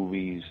Saw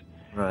movies.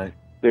 Right.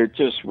 They're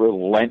just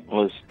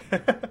relentless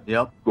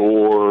Yep.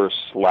 gore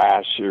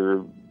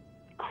slasher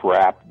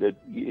crap that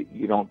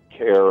you don't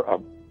care a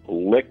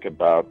lick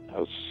about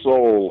a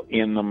soul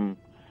in them.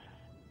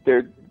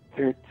 They're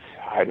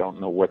I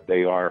don't know what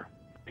they are.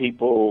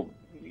 People,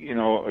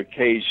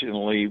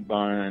 occasionally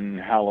on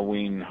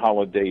Halloween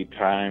holiday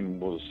time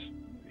will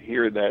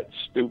hear that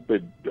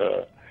stupid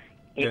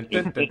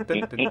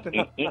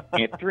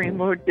 3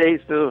 more days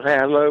till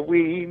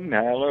Halloween,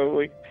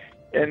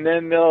 and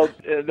then they'll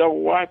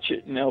watch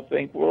it and they'll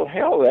think, well,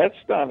 hell, that's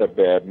not a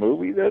bad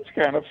movie. That's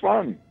kind of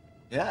fun.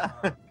 Yeah.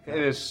 it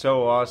is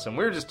so awesome.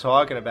 We were just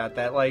talking about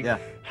that, like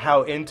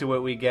how into it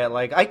we get.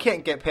 Like, I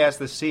can't get past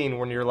the scene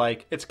when you're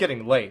like, it's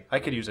getting late. I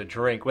could use a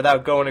drink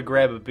without going to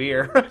grab a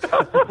beer.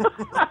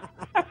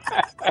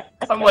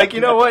 I'm like, you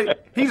know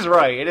what? He's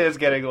right. It is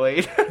getting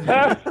late.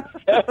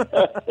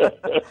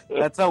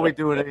 That's how we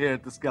do it here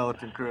at the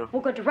Skeleton Crew.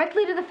 We'll go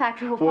directly to the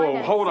factory. We'll Whoa, find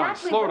out hold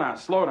exactly on,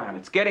 slow down.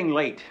 It's getting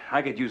late.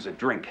 I could use a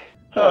drink.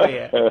 Oh,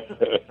 yeah.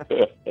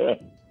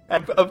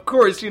 And of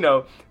course,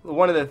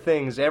 one of the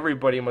things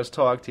everybody must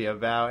talk to you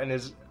about, and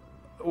is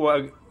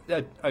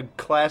a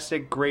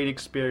classic great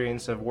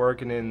experience of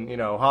working in,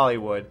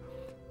 Hollywood,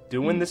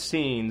 doing the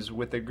scenes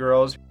with the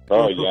girls.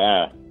 Oh,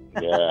 yeah.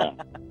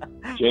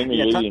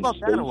 Jamie Lee and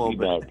Stacey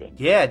Malkin.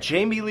 Yeah,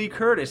 Jamie Lee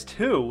Curtis,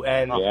 too.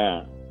 And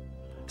yeah.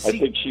 I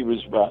think she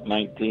was about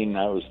 19,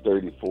 I was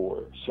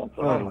 34,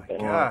 something like that.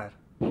 Oh, my God.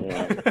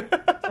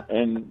 Yeah.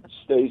 And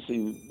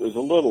Stacey was a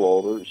little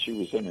older. She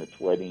was in her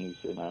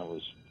 20s, and I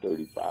was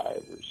 35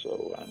 or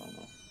so. I don't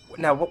know.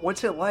 Now,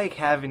 what's it like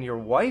having your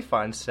wife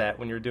on set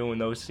when you're doing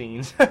those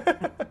scenes?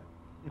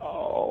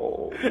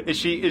 Oh. Is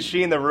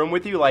she in the room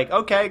with you? Like,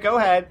 okay, go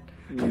ahead.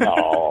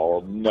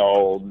 No.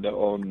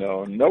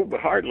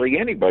 Hardly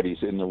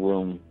anybody's in the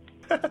room.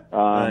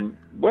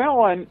 Well,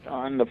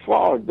 on the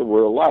Fog, there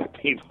were a lot of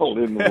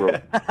people in the room.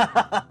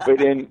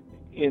 But in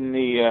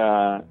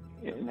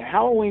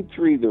Halloween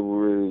 3, there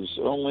was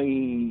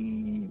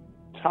only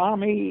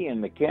Tommy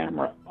and the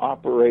camera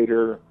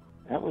operator.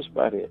 That was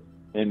about it.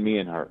 And me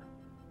and her.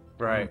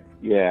 Right.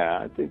 Yeah,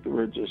 I think there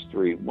were just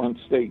 3. Once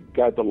they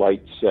got the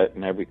lights set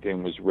and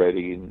everything was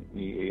ready, and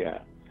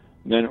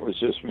then it was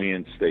just me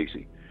and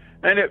Stacy.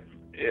 And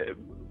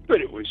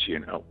but it was,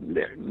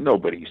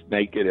 nobody's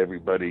naked,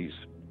 everybody's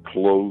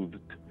clothed.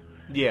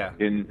 Yeah.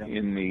 In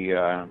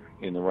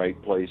the right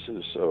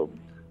places, so.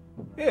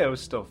 Yeah, it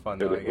was still fun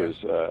though.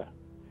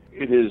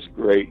 It is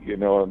great,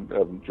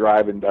 I'm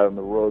driving down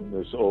the road in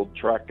this old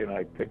truck, and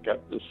I pick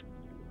up this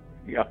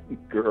young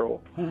girl,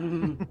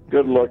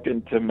 good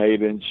looking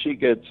tomato, and she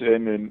gets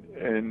in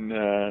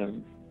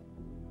and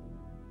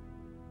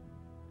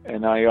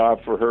and I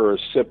offer her a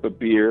sip of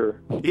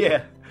beer.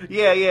 Yeah,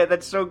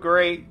 that's so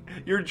great.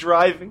 You're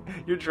driving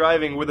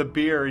with a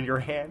beer in your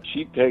hand.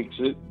 She takes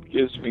it,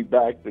 gives me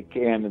back the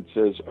can, and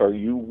says, "Are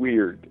you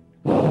weird?"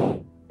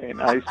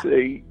 And I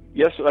say,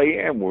 "Yes, I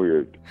am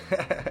weird."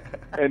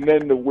 And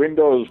then the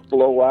windows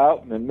blow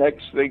out, and the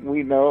next thing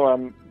we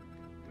know,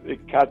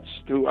 it cuts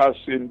to us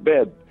in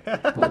bed,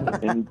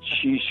 and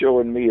she's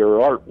showing me her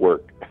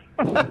artwork.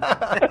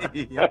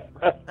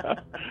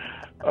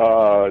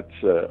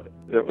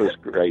 It was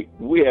great.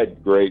 We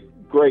had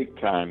great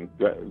time,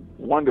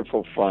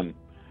 wonderful fun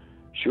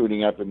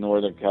shooting up in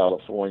Northern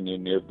California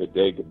near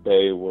Bodega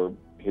Bay, where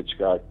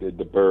Hitchcock did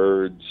The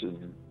Birds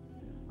and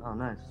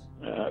nice.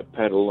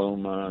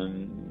 Petaluma.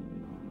 And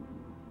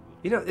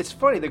it's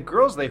funny, the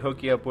girls they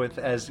hook you up with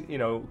as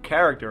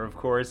character, of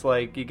course.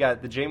 Like, you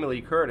got the Jamie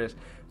Lee Curtis,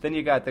 then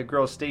you got the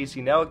girl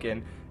Stacey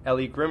Nelkin,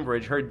 Ellie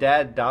Grimbridge. Her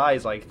dad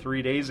dies like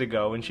 3 days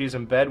ago, and she's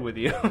in bed with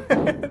you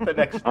the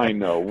next day. I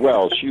know.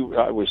 Well,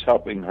 I was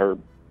helping her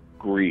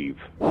grieve.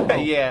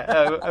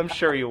 Yeah, I'm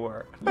sure you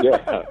were.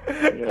 Yeah.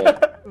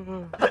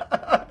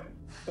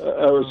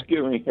 I was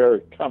giving her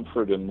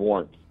comfort and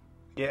warmth.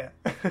 Yeah.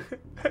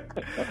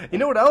 You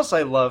know what else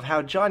I love?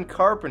 How John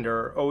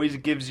Carpenter always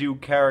gives you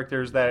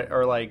characters that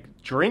are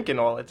like drinking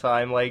all the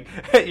time. Like,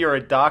 you're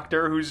a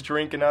doctor who's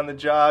drinking on the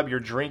job. You're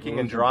drinking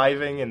and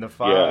driving in the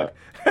fog.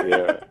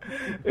 Yeah.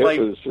 It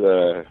was,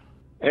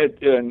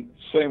 and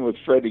same with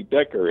Freddie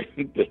Decker,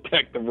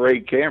 Detective Ray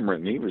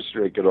Cameron. He was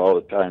drinking all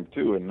the time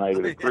too in Night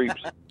of the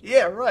Creeps.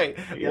 Yeah, right.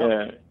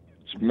 Yeah,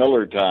 it's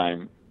Miller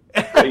time.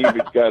 I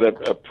even got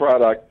a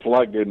product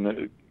plug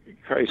in.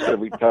 Christ,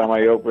 every time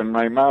I open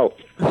my mouth,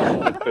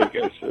 I think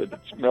I said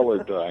it's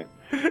Miller time.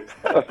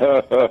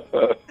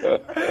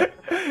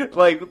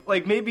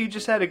 like maybe you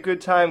just had a good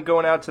time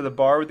going out to the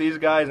bar with these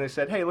guys, and they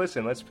said, "Hey,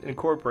 listen, let's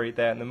incorporate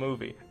that in the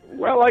movie."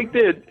 Well, I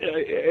did,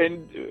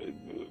 and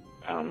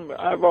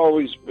I've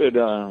always been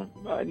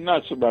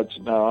not so much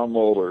now. I'm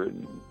older,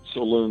 and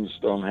saloons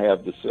don't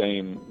have the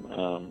same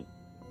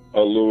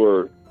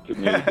allure to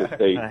me that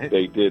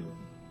they did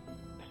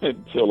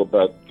until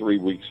about 3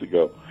 weeks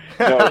ago.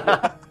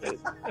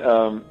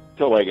 No,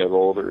 till I got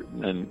older,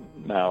 and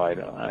now I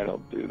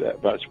don't do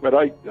that much. But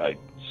I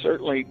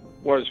certainly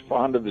was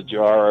fond of the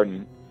jar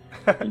and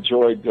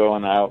enjoyed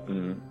going out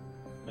and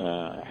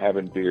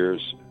having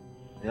beers.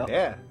 Yep.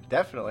 Yeah,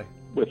 definitely.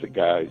 With the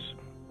guys.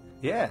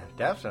 Yeah,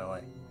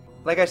 definitely.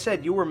 Like I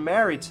said, you were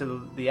married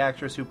to the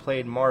actress who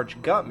played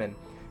Marge Gutman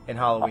in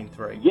Halloween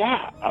 3.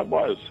 Yeah, I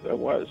was.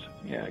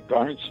 Yeah,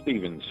 Garnet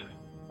Stevens.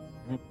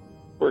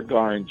 Poor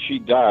Garnet, she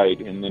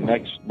died in the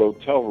next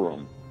motel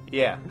room.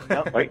 Yeah.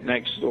 Right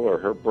next door.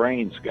 Her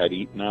brains got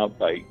eaten out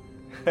by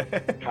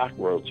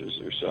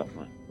cockroaches or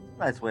something.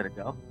 Nice way to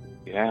go.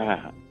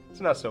 Yeah. It's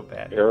not so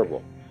bad.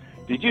 Terrible.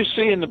 Did you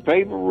see in the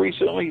paper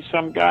recently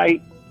some guy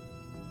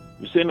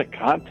was in a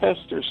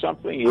contest or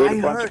something? He ate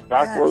a bunch of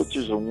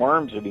cockroaches and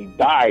worms and he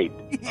died.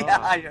 Yeah,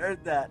 I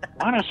heard that.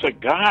 Honest to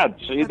God,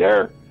 see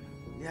there?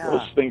 Yeah.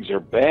 Those things are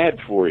bad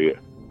for you.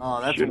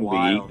 Oh, that's Shouldn't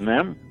wild. be eating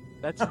them.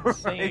 That's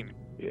insane.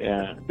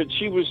 Yeah, but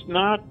she was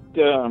not.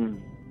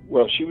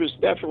 Well, she was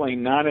definitely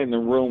not in the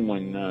room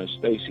when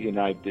Stacy and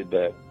I did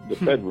the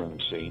bedroom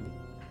scene.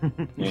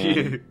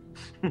 And,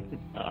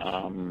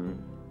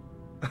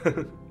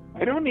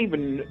 I don't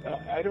even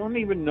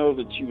know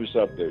that she was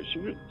up there.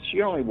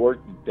 She only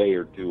worked a day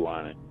or two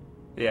on it.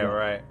 Yeah,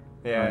 right.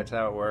 Yeah, that's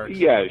how it works.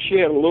 Yeah, she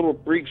had a little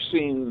brief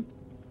scene,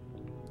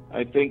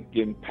 I think,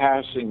 in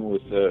passing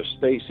with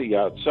Stacy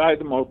outside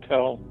the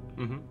motel,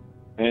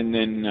 and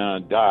then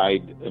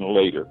died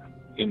later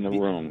in the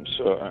room.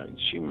 So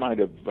she might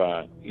have,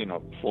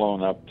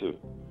 flown up to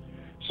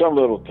some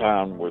little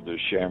town where the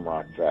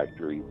Shamrock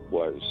Factory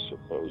was,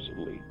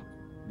 supposedly.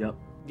 Yep.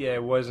 Yeah,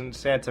 it wasn't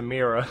Santa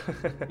Mira.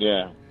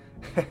 Yeah.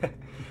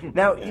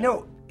 Now,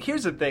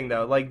 here's the thing,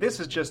 though. Like, this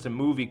is just a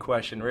movie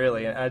question,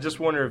 really. And I just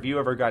wonder if you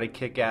ever got a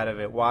kick out of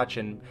it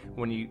watching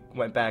when you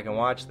went back and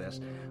watched this.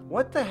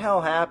 What the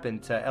hell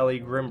happened to Ellie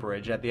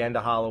Grimbridge at the end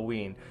of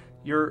Halloween?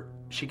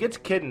 She gets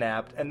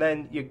kidnapped, and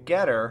then you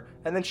get her,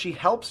 and then she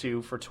helps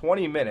you for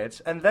 20 minutes,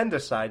 and then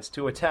decides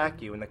to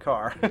attack you in the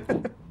car.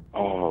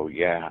 Oh,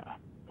 yeah.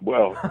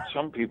 Well,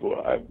 some people,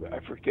 I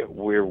forget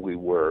where we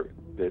were,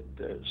 that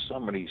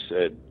somebody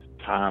said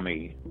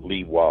Tommy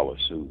Lee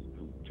Wallace, who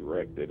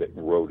directed it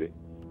and wrote it.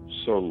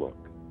 So look,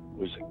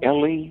 was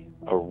Ellie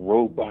a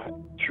robot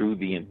through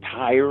the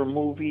entire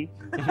movie?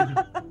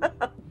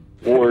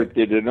 Or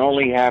did it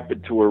only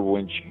happen to her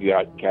when she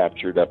got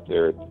captured up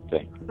there at the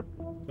thing?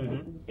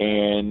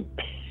 And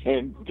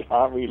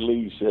Tommy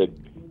Lee said,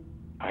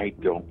 I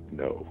don't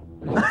know.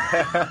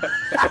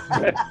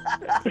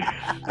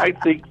 I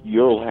think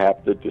you'll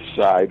have to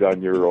decide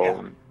on your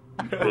own.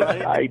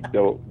 I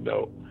don't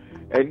know.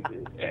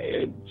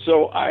 And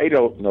so I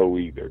don't know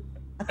either.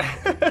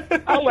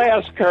 I'll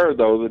ask her,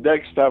 though, the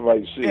next time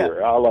I see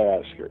her. I'll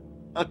ask her.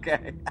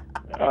 Okay.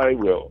 I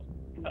will.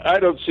 I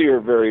don't see her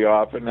very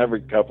often.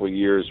 Every couple of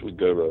years we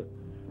go to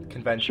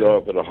convention. Show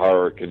up at a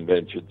horror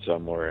convention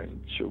somewhere,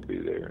 and she'll be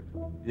there.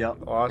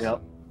 Yep.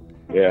 Awesome.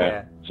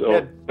 Yeah.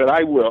 So, but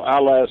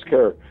I'll ask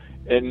her.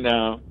 And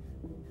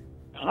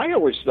I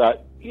always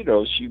thought, you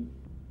know,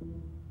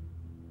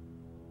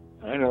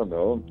 I don't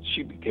know,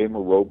 she became a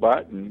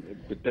robot,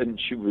 but then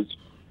she was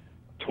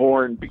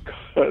torn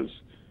because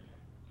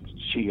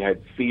she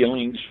had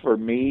feelings for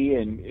me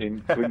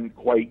and couldn't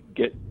quite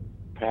get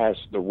past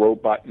the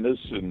robotness,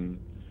 and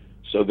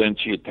so then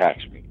she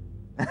attacks me.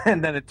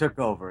 And then it took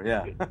over,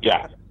 yeah.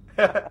 Yeah.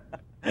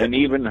 And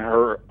even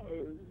her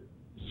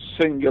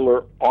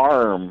singular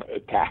arm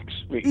attacks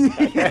me near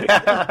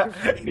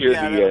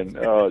the end.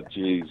 Oh,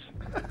 jeez.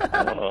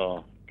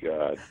 Oh,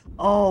 God.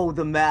 Oh,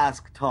 the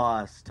mask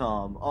toss,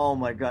 Tom. Oh,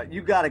 my God.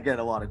 You got to get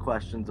a lot of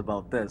questions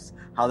about this.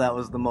 How that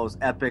was the most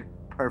epic,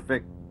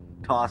 perfect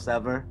toss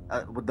ever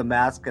with the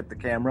mask at the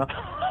camera.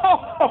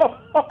 Oh,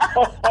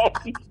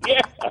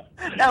 yeah.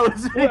 That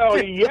was ridiculous.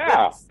 Well,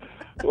 yeah.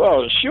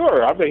 Well,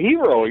 sure. I'm a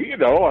hero, you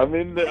know. I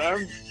mean,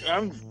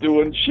 I'm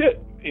doing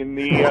shit in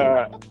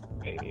the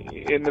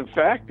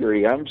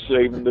factory. I'm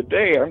saving the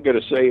day. I'm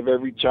going to save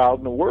every child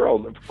in the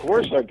world. Of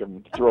course, I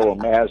can throw a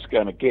mask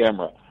on a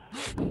camera,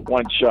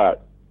 one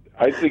shot.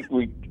 I think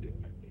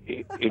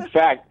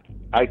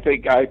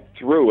I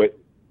threw it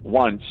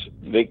once.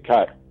 They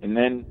cut, and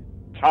then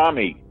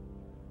Tommy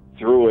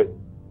threw it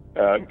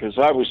because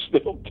I was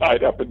still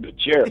tied up in the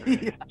chair.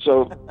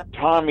 So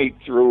Tommy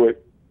threw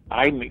it.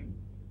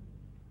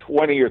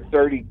 20 or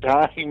 30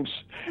 times,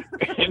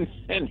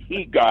 and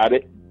he got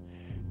it,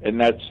 and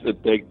that's the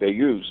thing they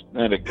used.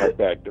 Then it cut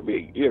back to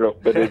me, you know.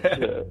 But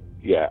it's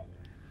yeah.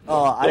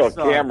 Oh, I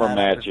saw camera that.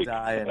 magic.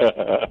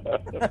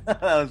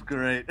 That was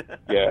great.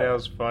 Yeah, that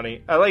was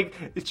funny. I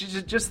like.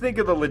 Just think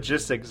of the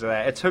logistics of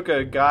that. It took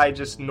a guy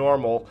just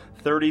normal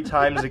 30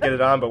 times to get it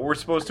on, but we're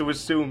supposed to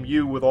assume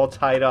you with all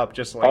tied up,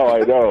 just like. Oh, I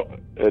know,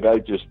 and I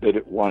just did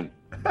it one.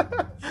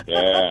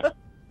 Yeah.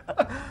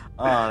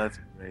 Oh, that's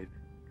great.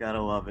 Gotta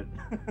love it.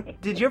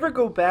 Did you ever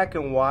go back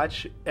and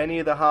watch any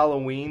of the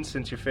Halloween,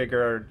 since you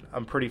figure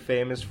I'm pretty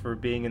famous for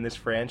being in this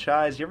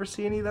franchise? You ever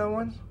see any of those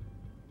ones?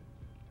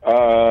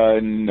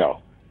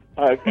 No.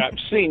 I've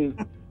seen.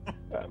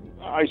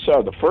 I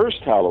saw the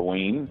first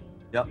Halloween.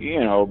 Yep. You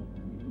know,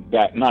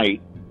 that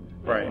night.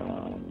 Right.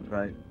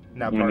 Right.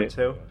 Not part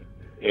two.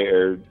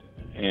 Aired,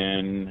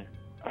 and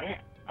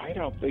I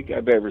don't think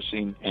I've ever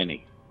seen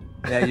any.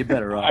 Yeah, you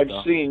better off.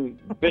 I've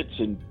seen bits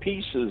and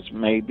pieces,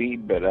 maybe,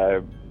 but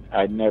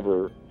I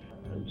never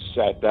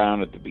sat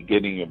down at the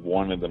beginning of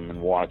one of them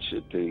and watched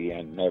it to the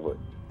end. Never.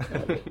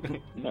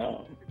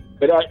 No.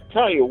 But I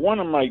tell you, one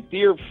of my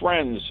dear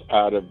friends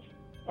out of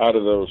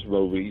those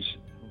movies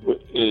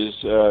is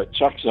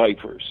Chuck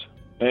Cyphers,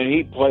 and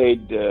he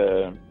played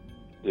the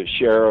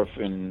sheriff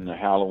in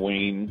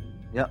Halloween.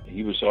 Yep.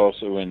 He was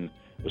also in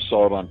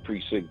Assault on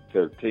Precinct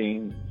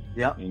 13.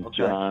 Yep. In Okay.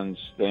 John's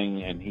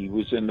thing, and he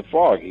was in The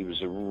Fog. He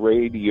was a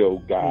radio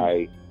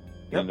guy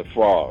in The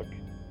Fog.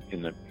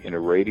 In a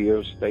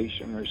radio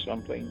station or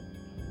something,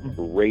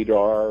 a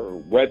radar or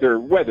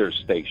weather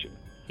station.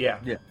 Yeah.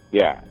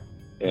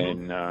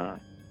 And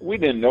we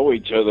didn't know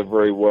each other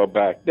very well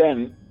back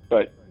then,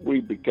 but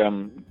we've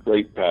become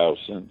great pals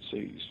since.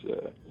 He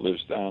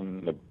lives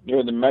down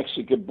near the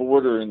Mexican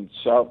border in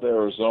South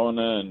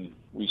Arizona, and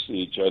we see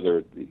each other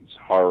at these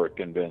horror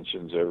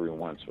conventions every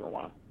once in a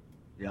while.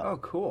 Yeah. Oh,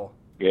 cool.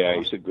 Yeah,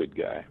 he's a good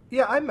guy.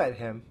 Yeah, I met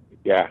him.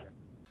 Yeah.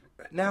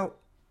 Now,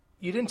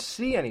 you didn't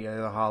see any of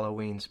the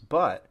Halloweens,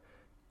 but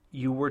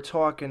you were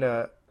talking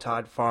to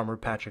Todd Farmer,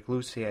 Patrick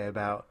Lussier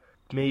about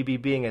maybe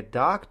being a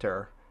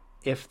doctor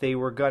if they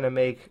were going to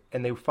make,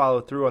 and they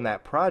followed through on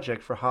that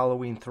project for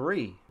Halloween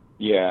 3.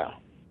 Yeah.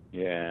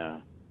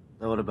 That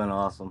would have been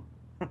awesome.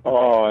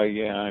 Oh,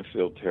 yeah, I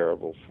feel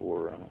terrible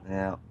for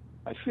Yeah.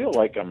 I feel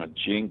like I'm a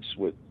jinx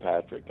with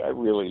Patrick. I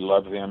really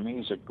love him.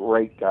 He's a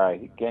great guy.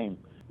 He came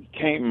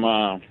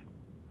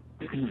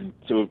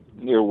to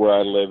near where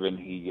I live, and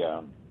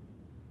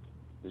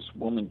this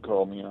woman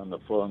called me on the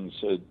phone and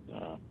said,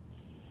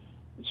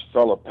 this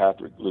fellow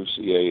Patrick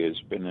Lussier has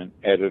been an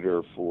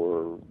editor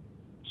for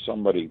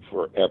somebody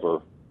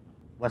forever.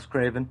 Wes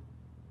Craven?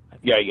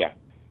 Yeah.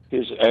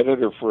 His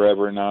editor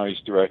forever. Now he's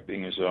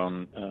directing his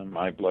own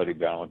My Bloody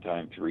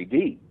Valentine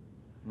 3D.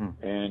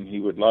 And he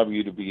would love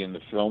you to be in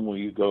the film. Will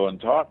you go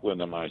and talk with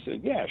him? I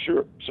said, yeah,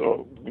 sure.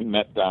 So we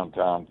met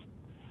downtown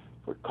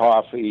for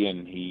coffee,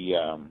 and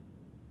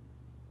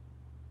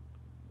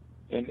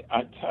and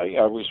I tell you,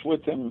 I was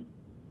with him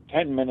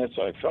 10 minutes.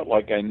 I felt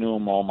like I knew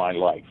him all my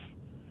life.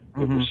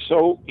 It was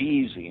so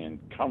easy and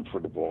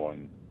comfortable,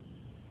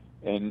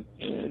 and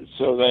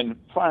so then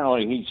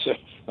finally he said,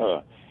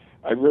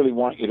 I really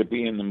want you to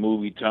be in the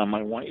movie, Tom.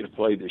 I want you to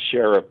play the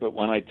sheriff, but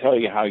when I tell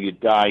you how you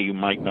die, you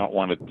might not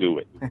want to do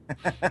it.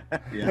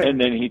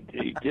 And then he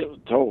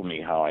told me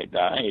how I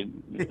died.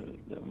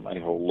 My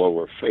whole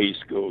lower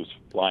face goes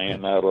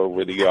flying out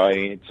over the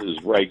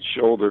audience's right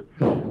shoulder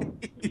in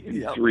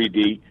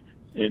 3D.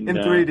 And, in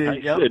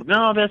 3D, I said,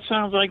 no, that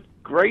sounds like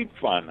great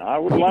fun. I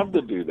would love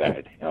to do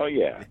that. Hell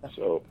yeah.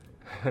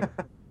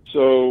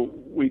 So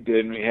we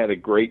did, and we had a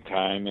great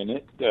time, and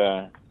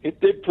it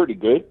did pretty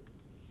good.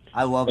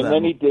 I love And that.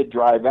 then he movie. did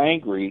Drive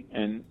Angry,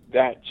 and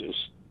that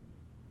just,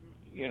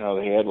 they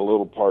had a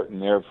little part in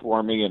there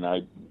for me, and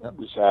I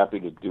was happy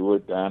to do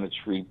it down at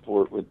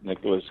Shreveport with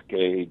Nicolas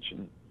Cage.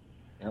 And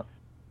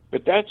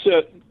but that's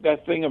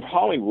that thing of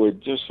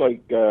Hollywood, just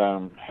like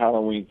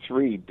Halloween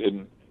 3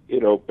 didn't.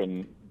 It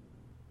opened,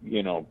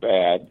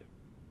 bad.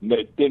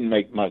 It didn't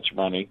make much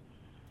money.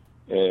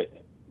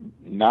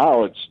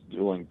 Now it's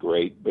doing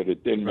great, but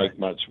it didn't make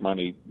much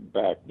money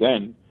back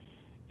then.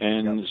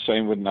 And the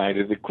same with Night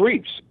of the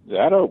Creeps.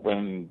 That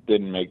opened,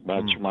 didn't make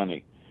much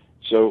money.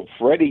 So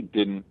Freddie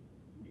Decker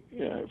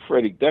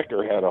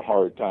had a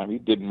hard time. He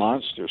did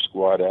Monster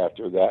Squad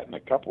after that and a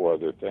couple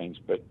other things,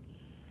 but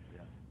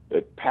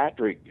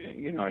Patrick,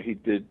 he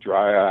did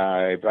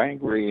Drive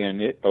Angry,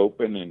 and it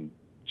opened and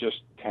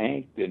just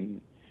tanked, and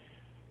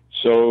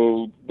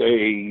so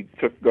they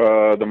took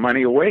the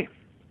money away.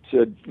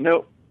 Said,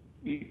 no,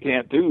 you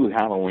can't do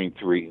Halloween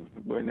 3.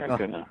 We're not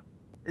gonna.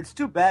 It's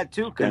too bad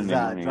too, because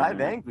Spending Drive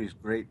money. Angry's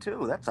great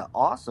too. That's an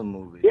awesome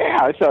movie. Yeah,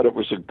 I thought it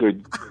was a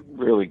good,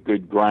 really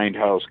good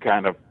grindhouse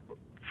kind of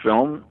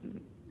film.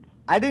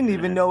 I didn't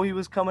even know he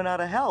was coming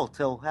out of hell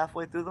till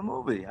halfway through the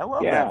movie. I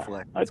love that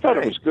flick. I It's thought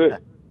great. it was good.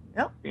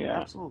 Yep.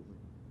 Yeah. Absolutely.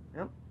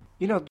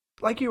 Yep.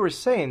 Like you were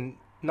saying,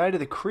 Night of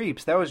the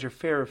Creeps, that was your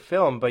favorite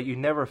film, but you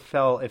never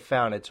felt it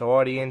found its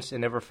audience. It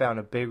never found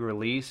a big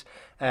release.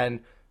 And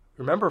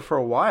remember, for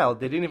a while,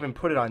 they didn't even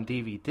put it on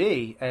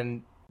DVD.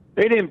 And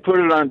they didn't put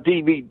it on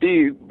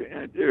DVD,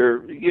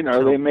 or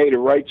they made a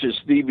righteous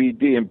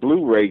DVD and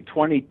Blu-ray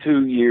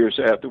 22 years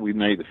after we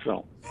made the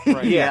film.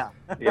 Right. Yeah,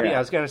 I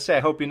was going to say, I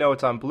hope you know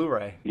it's on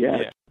Blu-ray.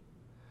 Yeah.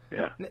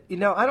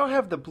 I don't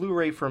have the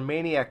Blu-ray for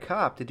Maniac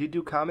Cop. Did you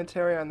do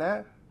commentary on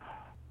that?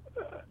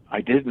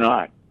 I did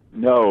not.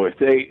 No, if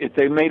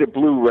they made a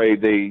Blu-ray,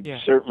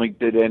 they certainly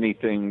did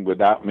anything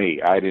without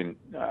me. I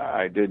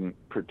didn't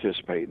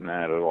participate in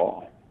that at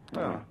all.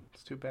 Oh,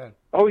 it's too bad.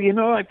 Oh,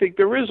 I think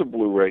there is a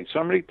Blu-ray.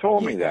 Somebody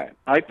told me that.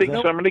 I think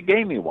somebody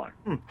gave me one.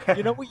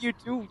 You know what you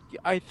do?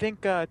 I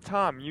think,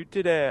 Tom, you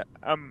did an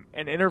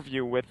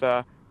interview with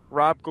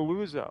Rob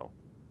Galuzzo.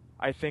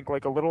 I think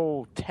like a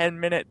little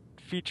 10-minute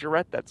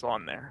featurette that's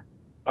on there.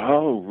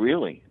 Oh,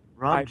 really?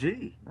 Rob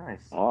G.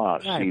 Nice. Oh,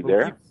 Yeah, see I there?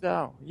 believe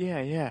So,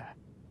 yeah.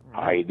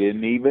 I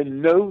didn't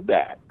even know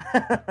that.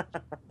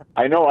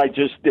 I know I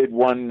just did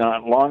one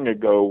not long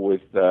ago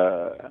with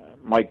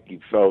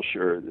Mikey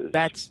Felsher.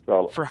 That's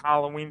for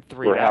Halloween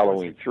 3. For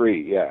Halloween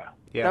 3, yeah.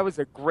 That was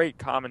a great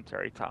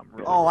commentary, Tom.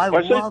 Really. Oh, I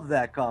Was it? love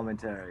that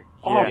commentary.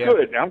 Oh,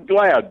 good. I'm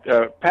glad.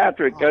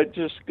 Patrick, I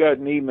just got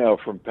an email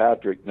from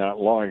Patrick not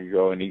long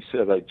ago, and he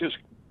said, I just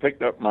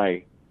picked up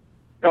my...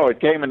 Oh,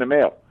 it came in the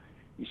mail.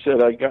 He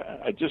said,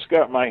 I just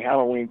got my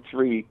Halloween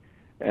 3,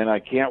 and I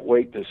can't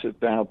wait to sit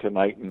down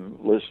tonight and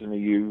listen to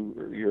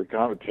your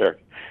commentary.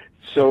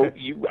 So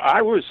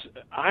I was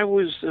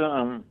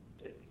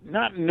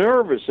not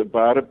nervous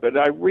about it, but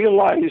I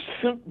realized,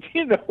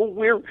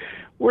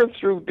 we're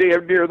through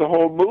damn near the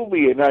whole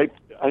movie, and I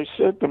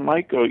said to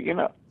Michael,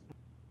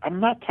 I'm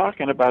not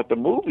talking about the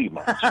movie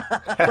much.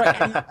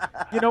 Right.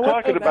 I'm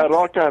talking about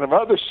all kind of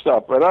other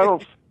stuff, but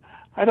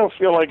I don't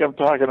feel like I'm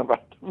talking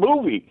about the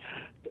movie.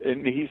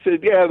 And he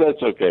said, yeah,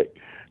 that's okay.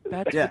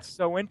 That's what's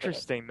so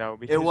interesting, though.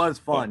 Because It was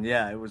fun.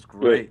 Yeah, it was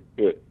great.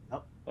 Good.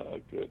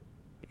 Good.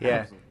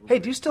 Yeah. Hey,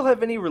 do you still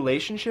have any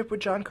relationship with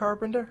John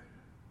Carpenter?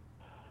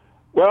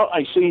 Well,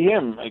 I see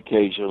him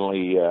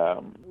occasionally.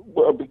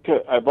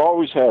 Because I've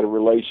always had a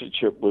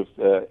relationship with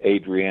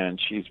Adrienne.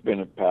 She's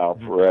been a pal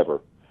forever.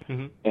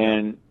 Mm-hmm.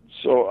 And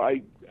so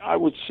I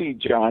would see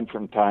John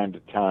from time to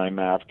time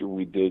after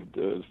we did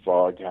the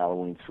Fog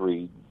Halloween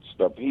 3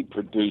 stuff. He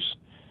produced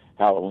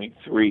Halloween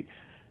 3.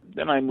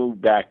 Then I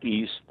moved back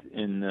east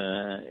in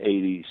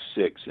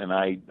 '86, and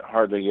I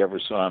hardly ever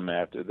saw him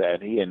after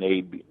that. He and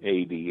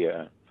Adi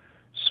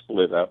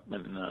split up,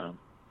 and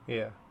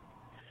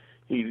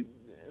he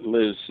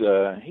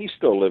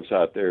still lives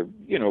out there,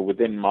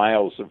 within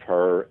miles of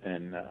her,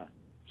 and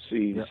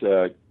sees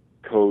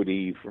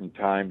Cody from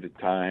time to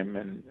time,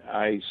 and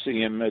I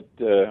see him at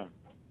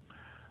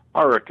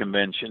horror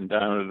convention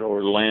down at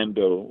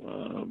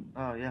Orlando.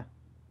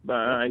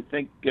 I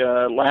think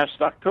last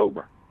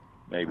October,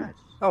 maybe. Nice.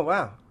 Oh,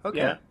 wow.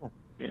 Okay.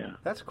 Yeah.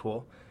 That's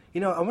cool. I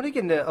want to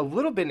get into a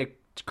little bit into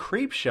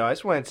Creep Show. I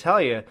just want to tell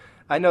you,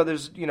 I know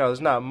there's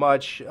not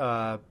much, you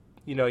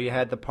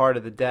had the part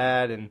of the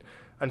dad, and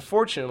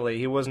unfortunately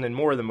he wasn't in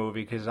more of the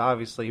movie because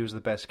obviously he was the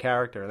best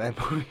character in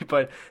that movie,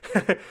 but...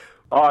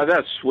 Oh,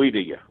 that's sweet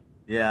of you.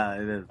 Yeah,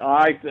 it is.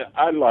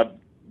 I love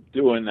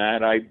doing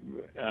that.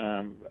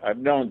 I've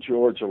known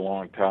George a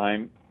long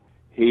time.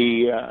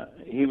 He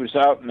was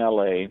out in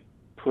L.A.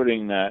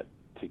 putting that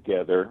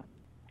together,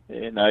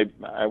 and I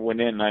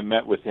went in and I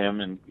met with him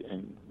and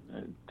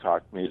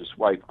talked to me. His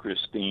wife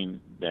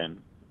Christine,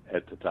 then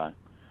at the time,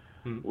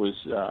 was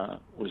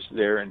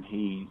there, and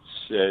he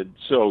said,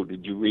 "So,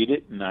 did you read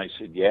it?" And I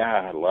said,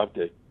 "Yeah, I loved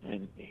it."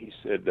 And he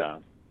said,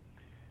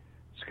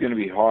 "It's going to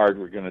be hard.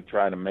 We're going to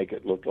try to make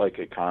it look like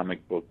a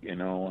comic book,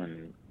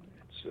 and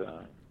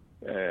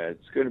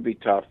it's going to be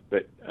tough."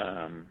 But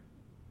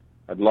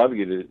I'd love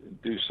you to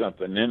do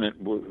something in it.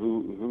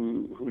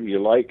 Who do you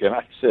like? And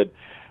I said,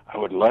 I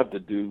would love to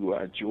do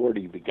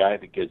Geordie, the guy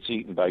that gets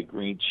eaten by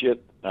green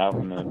shit out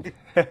in the,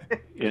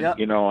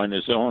 on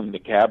his own in the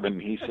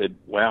cabin. He said,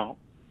 well,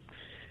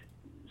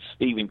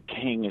 Stephen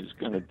King is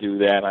going to do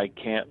that. I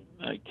can't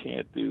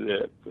do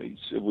that. He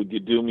said, would you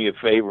do me a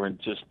favor and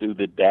just do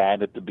the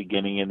dad at the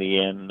beginning and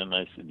the end? And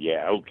I said,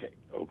 yeah, okay.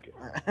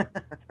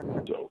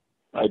 So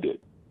I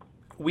did.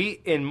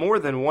 We, in more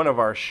than one of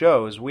our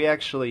shows, we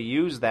actually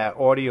use that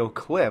audio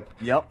clip.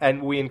 Yep.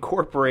 And we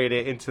incorporate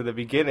it into the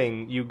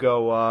beginning. You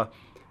go,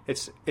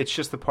 it's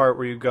just the part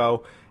where you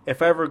go,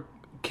 if I ever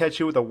catch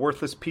you with a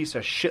worthless piece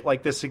of shit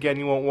like this again,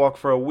 you won't walk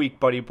for a week,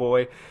 buddy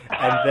boy.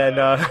 And then,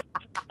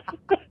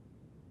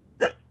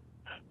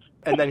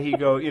 and then he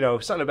go,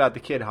 something about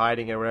the kid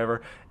hiding it or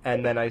whatever.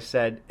 And then I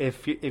said,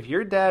 if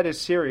your dad is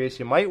serious,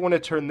 you might want to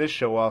turn this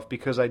show off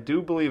because I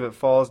do believe it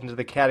falls into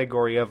the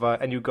category of,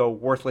 and you go,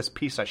 worthless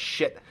piece of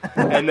shit.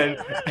 And then,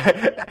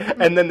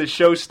 and then the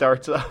show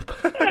starts up.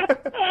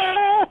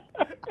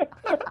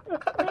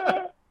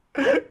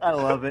 I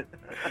love it.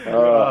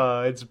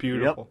 It's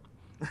beautiful.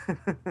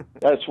 Yep.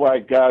 That's why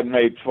God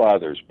made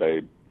fathers,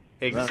 babe.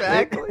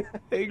 Exactly.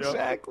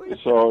 Exactly.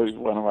 It's always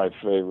one of my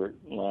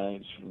favorite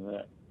lines from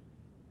that.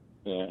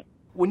 Yeah.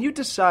 When you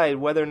decide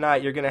whether or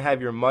not you're going to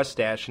have your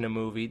mustache in a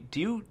movie,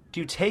 do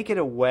you take it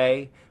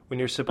away when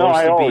you're supposed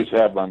to be? No, I always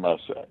have my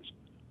mustache.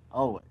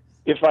 Always.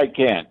 If I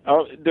can.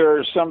 There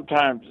are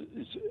sometimes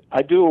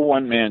I do a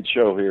one-man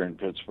show here in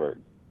Pittsburgh.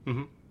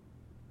 Mm-hmm.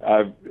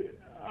 I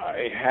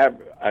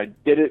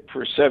did it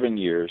for 7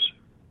 years.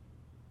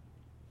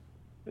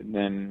 And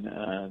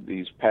then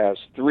these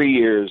past 3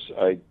 years,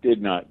 I did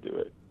not do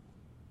it.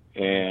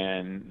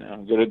 And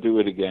I'm going to do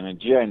it again in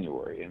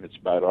January, and it's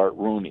about Art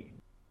Rooney.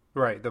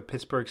 Right, the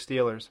Pittsburgh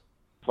Steelers.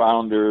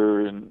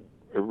 Founder and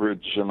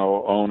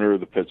original owner of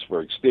the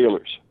Pittsburgh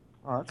Steelers.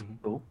 Oh, that's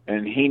cool.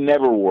 And he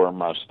never wore a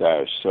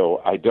mustache,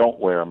 so I don't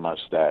wear a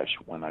mustache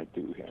when I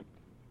do him.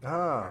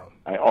 Oh.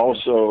 I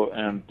also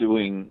am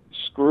doing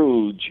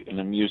Scrooge in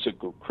a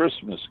musical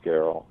Christmas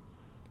Carol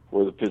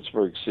for the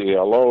Pittsburgh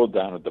CLO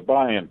down at the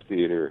Buy-In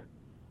Theater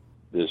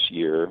this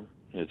year.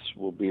 It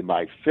will be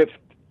my 5th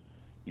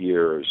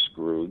year as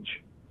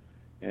Scrooge.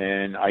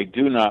 And I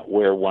do not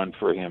wear one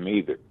for him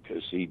either,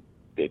 because he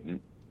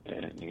didn't.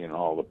 And,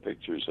 all the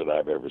pictures that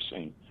I've ever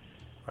seen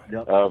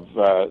of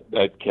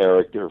that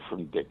character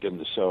from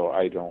Dickens, so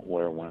I don't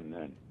wear one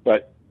then.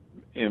 But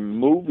in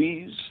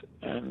movies,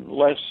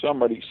 unless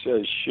somebody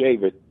says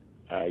shave it,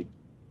 I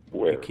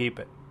wear it. You keep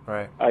it,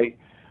 right. I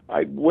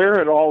wear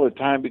it all the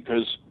time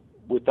because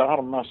without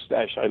a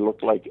mustache, I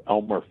look like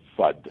Elmer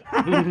Fudd.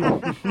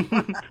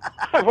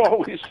 I've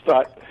always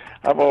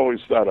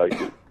thought I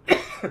did.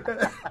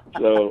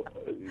 So,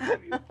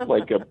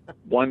 like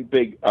one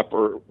big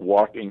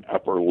walking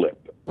upper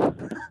lip.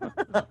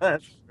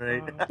 That's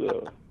great.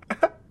 So,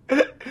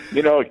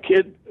 a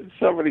kid,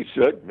 somebody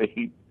said to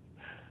me,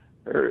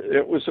 or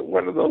it was at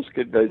one of those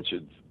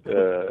conventions,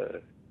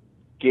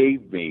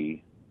 gave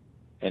me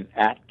an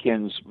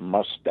Atkins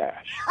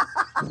mustache.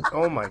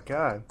 Oh my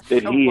God!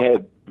 That he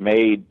had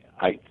made,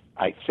 I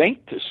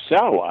think to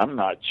sell. I'm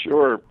not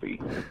sure,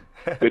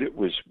 but it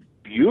was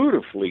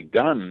beautifully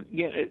done.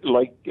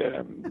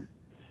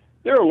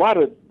 There are a lot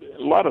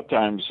of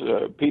times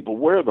people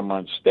wear them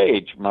on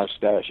stage,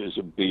 mustaches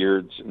and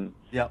beards and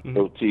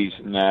goatees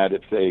and that,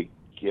 if they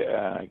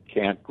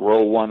can't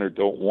grow one or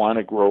don't want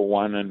to grow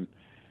one,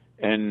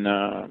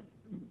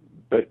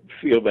 but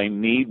feel they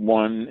need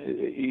one,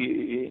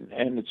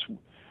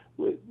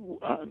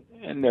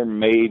 and they're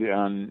made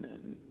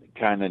on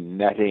kind of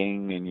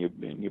netting, and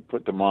you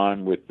put them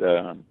on with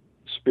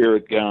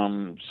spirit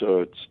gum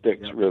so it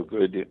sticks real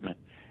good.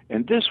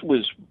 And this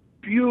was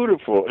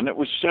beautiful, and it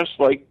was just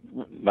like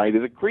Night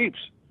of the Creeps,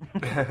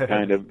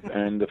 kind of,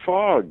 and The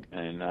Fog.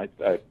 And I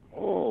thought,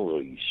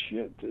 holy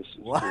shit, this is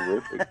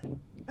terrific.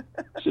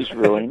 This is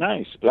really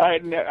nice. I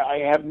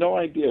have no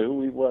idea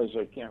who he was.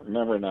 I can't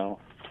remember now.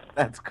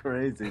 That's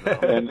crazy.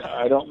 And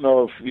I don't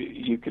know if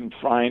you can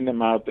find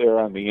them out there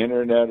on the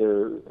internet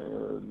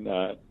or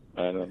not.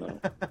 I don't know.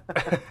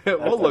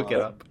 We'll look it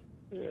up.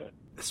 Yeah.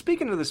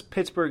 Speaking of this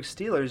Pittsburgh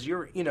Steelers,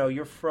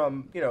 you're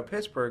from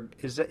Pittsburgh.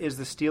 Is the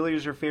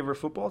Steelers your favorite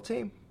football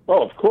team?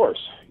 Oh, of course.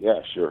 Yeah,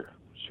 sure.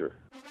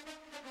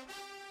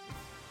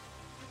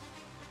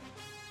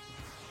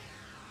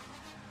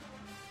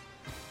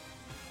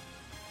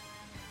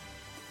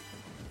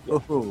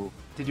 Oh.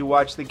 Did you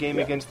watch the game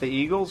against the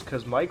Eagles?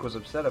 Because Mike was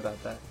upset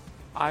about that.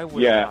 I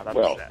was not upset.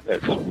 Well,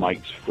 that's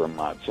Mike's from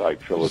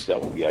outside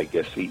Philadelphia. I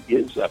guess he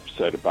is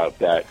upset about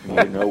that. And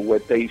you know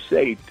what they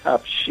say,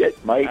 tough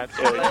shit, Mike.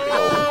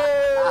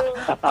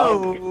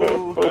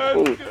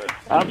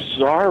 I'm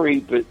sorry,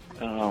 but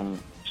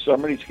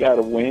somebody's got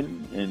to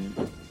win, and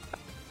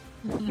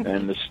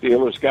the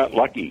Steelers got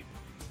lucky.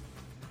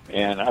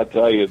 And I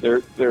tell you,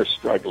 they're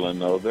struggling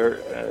though.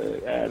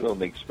 I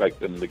don't expect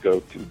them to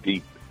go too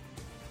deep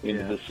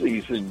into the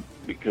season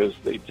because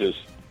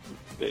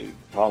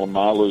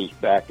Palomalu's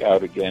back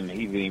out again.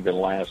 He didn't even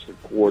last a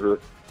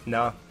quarter.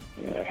 No.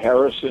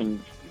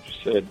 Harrison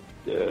said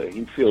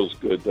he feels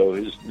good, though.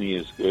 His knee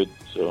is good,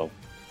 so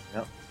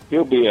Yep.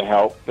 he'll be a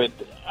help. But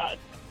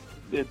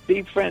the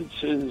defense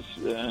is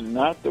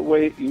not the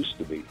way it used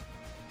to be.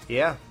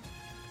 Yeah.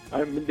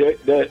 I mean,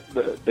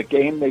 the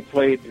game they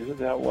played,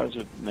 that was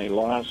it, and they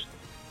lost.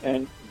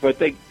 But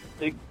they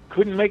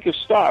couldn't make a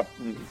stop.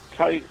 And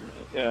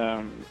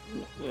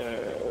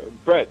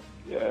Brett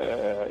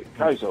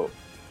Kaizo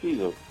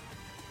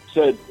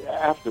said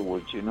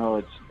afterwards,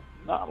 it's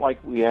not like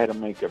we had to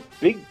make a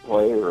big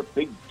play or a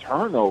big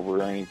turnover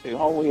or anything.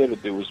 All we had to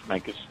do was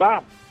make a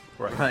stop.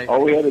 Right.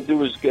 All we had to do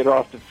was get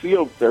off the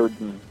field, third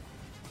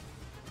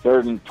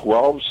and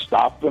 12,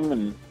 stop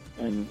them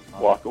and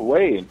walk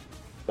away.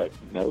 But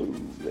no,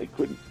 they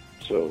couldn't.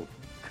 So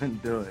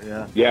Couldn't do it,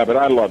 yeah. yeah, but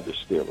I love the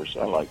Steelers.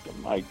 I like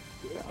them. I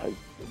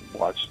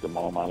watched them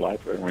all my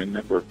life. I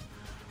remember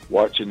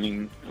watching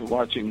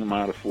them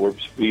out of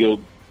Forbes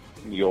Field,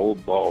 the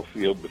old ball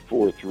field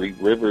before Three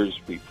Rivers,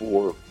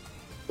 before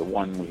the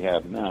one we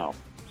have now,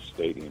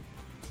 stadium.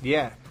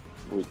 Yeah.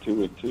 We're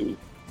 2-2.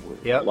 We're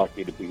Yep.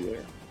 lucky to be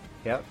there.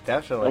 Yep,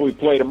 definitely. And we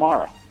play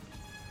tomorrow.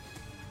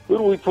 Who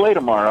do we play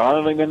tomorrow? I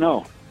don't even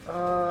know.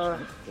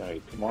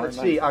 Okay, tomorrow Let's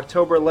night? see,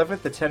 October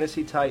 11th, the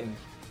Tennessee Titans.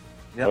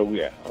 Yep. Oh,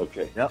 yeah.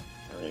 Okay. Yep.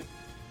 All right.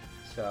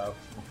 So,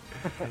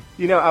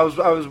 I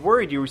was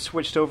worried you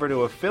switched over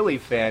to a Philly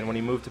fan when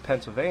you moved to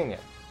Pennsylvania.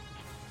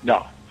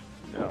 No.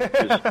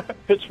 'Cause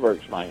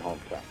Pittsburgh's my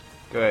hometown.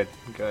 Good.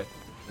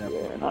 Yeah,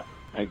 and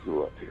I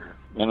grew up here.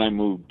 Then I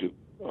moved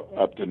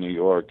up to New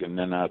York, and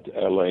then out to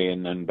L.A.,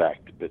 and then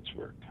back to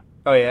Pittsburgh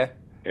Oh, yeah?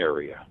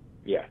 area.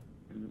 Yeah.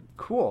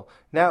 Cool.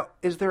 Now,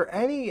 is there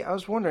any, I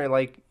was wondering,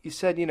 like you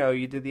said, you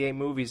did the 8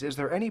 movies. Is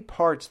there any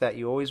parts that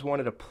you always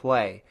wanted to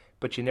play,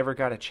 but you never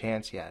got a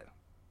chance yet?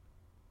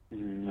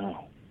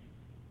 No.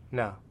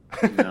 No.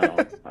 No.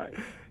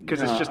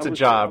 Because it's just a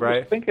job, right? I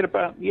was thinking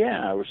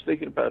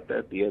about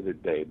that the other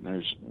day. And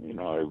there's,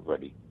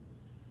 everybody.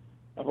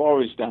 I've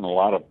always done a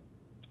lot of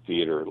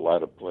theater, a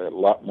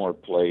lot more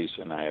plays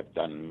than I have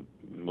done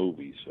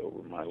movies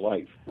over my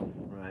life.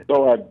 Right.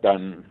 So I've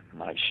done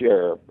my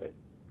share, but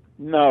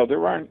no,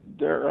 there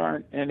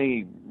aren't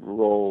any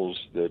roles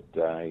that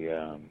I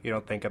You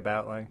don't think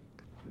about, like?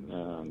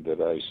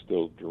 that I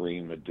still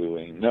dream of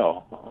doing.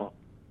 No.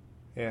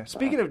 Yeah.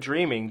 Speaking of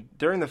dreaming,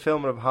 during the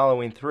filming of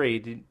Halloween 3,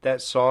 did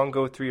that song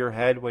go through your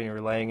head when you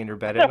were laying in your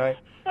bed at night?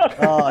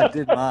 Oh, I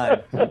did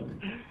mine.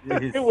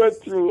 It went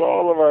through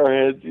all of our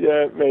heads.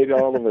 Yeah, it made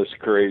all of us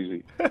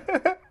crazy.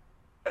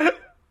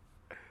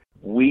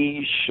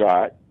 We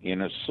shot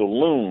in a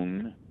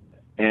saloon,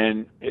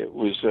 and it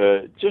was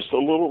just a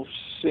little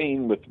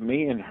scene with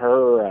me and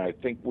her. I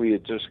think we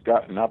had just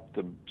gotten up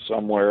to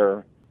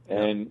somewhere,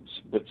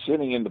 but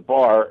sitting in the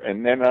bar,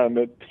 and then on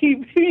the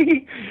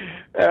TV,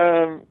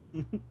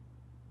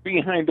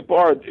 behind the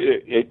bar,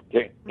 it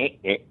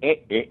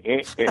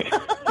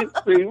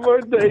 3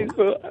 more days.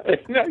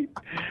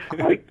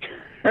 And I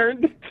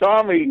turned to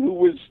Tommy, who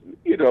was,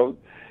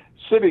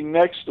 sitting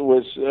next to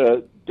us,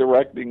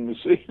 directing the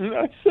scene, and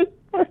I said,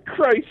 for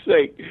Christ's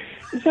sake,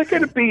 is that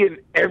going to be in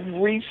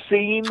every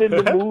scene in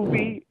the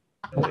movie?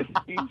 And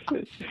he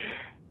said,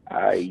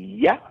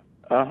 yeah.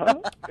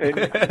 Uh-huh.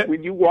 And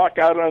when you walk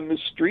out on the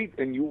street,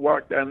 and you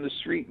walk down the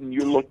street, and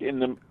you look in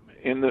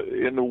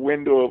the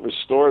window of a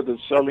store that's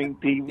selling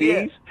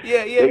TVs,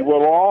 yeah. they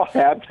will all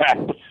have that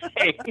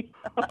thing.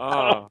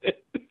 Oh.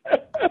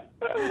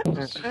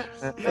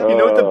 You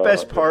know what the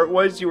best part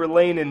was? You were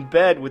laying in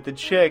bed with the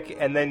chick,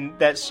 and then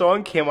that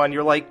song came on.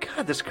 You're like,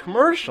 God, this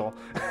commercial.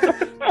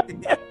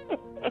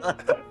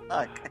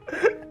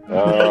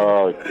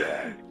 Oh,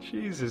 God.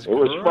 Jesus Christ. It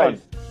was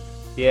fun.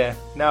 Yeah,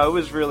 no, it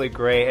was really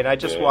great, and I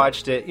just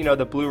watched it.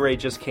 The Blu-ray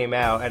just came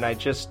out, and I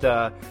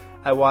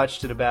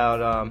watched it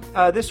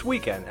about this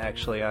weekend,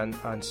 actually,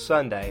 on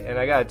Sunday, and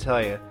I gotta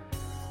tell you,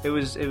 it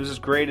was as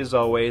great as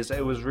always.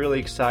 It was really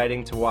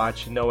exciting to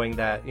watch, knowing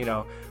that,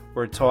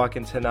 we're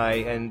talking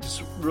tonight, and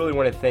just really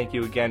want to thank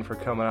you again for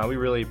coming on. We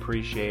really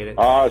appreciate it.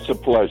 Oh, it's a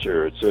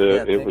pleasure.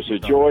 It was a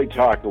joy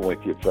talking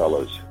with you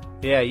fellas.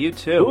 Yeah, you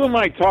too. Who am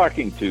I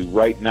talking to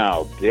right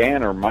now?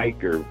 Dan or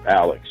Mike or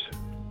Alex?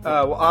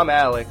 Well, I'm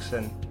Alex,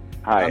 and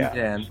Hi, I'm Alex.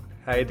 Dan.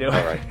 how you doing?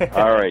 All right.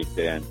 All right,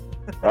 Dan.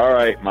 All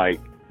right, Mike.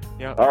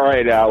 Yep. All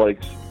right,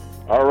 Alex.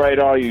 All right,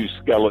 all you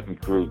skeleton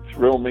crew.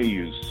 Thrill me,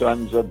 you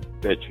sons of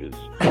bitches.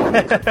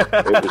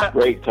 It was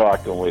great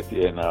talking with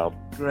you, and I'll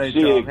Great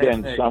see you job.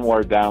 again Hey,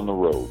 somewhere down the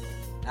road.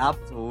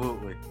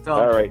 Absolutely.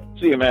 All right.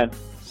 See you, man.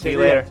 See you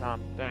later.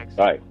 Tom, thanks.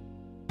 Bye.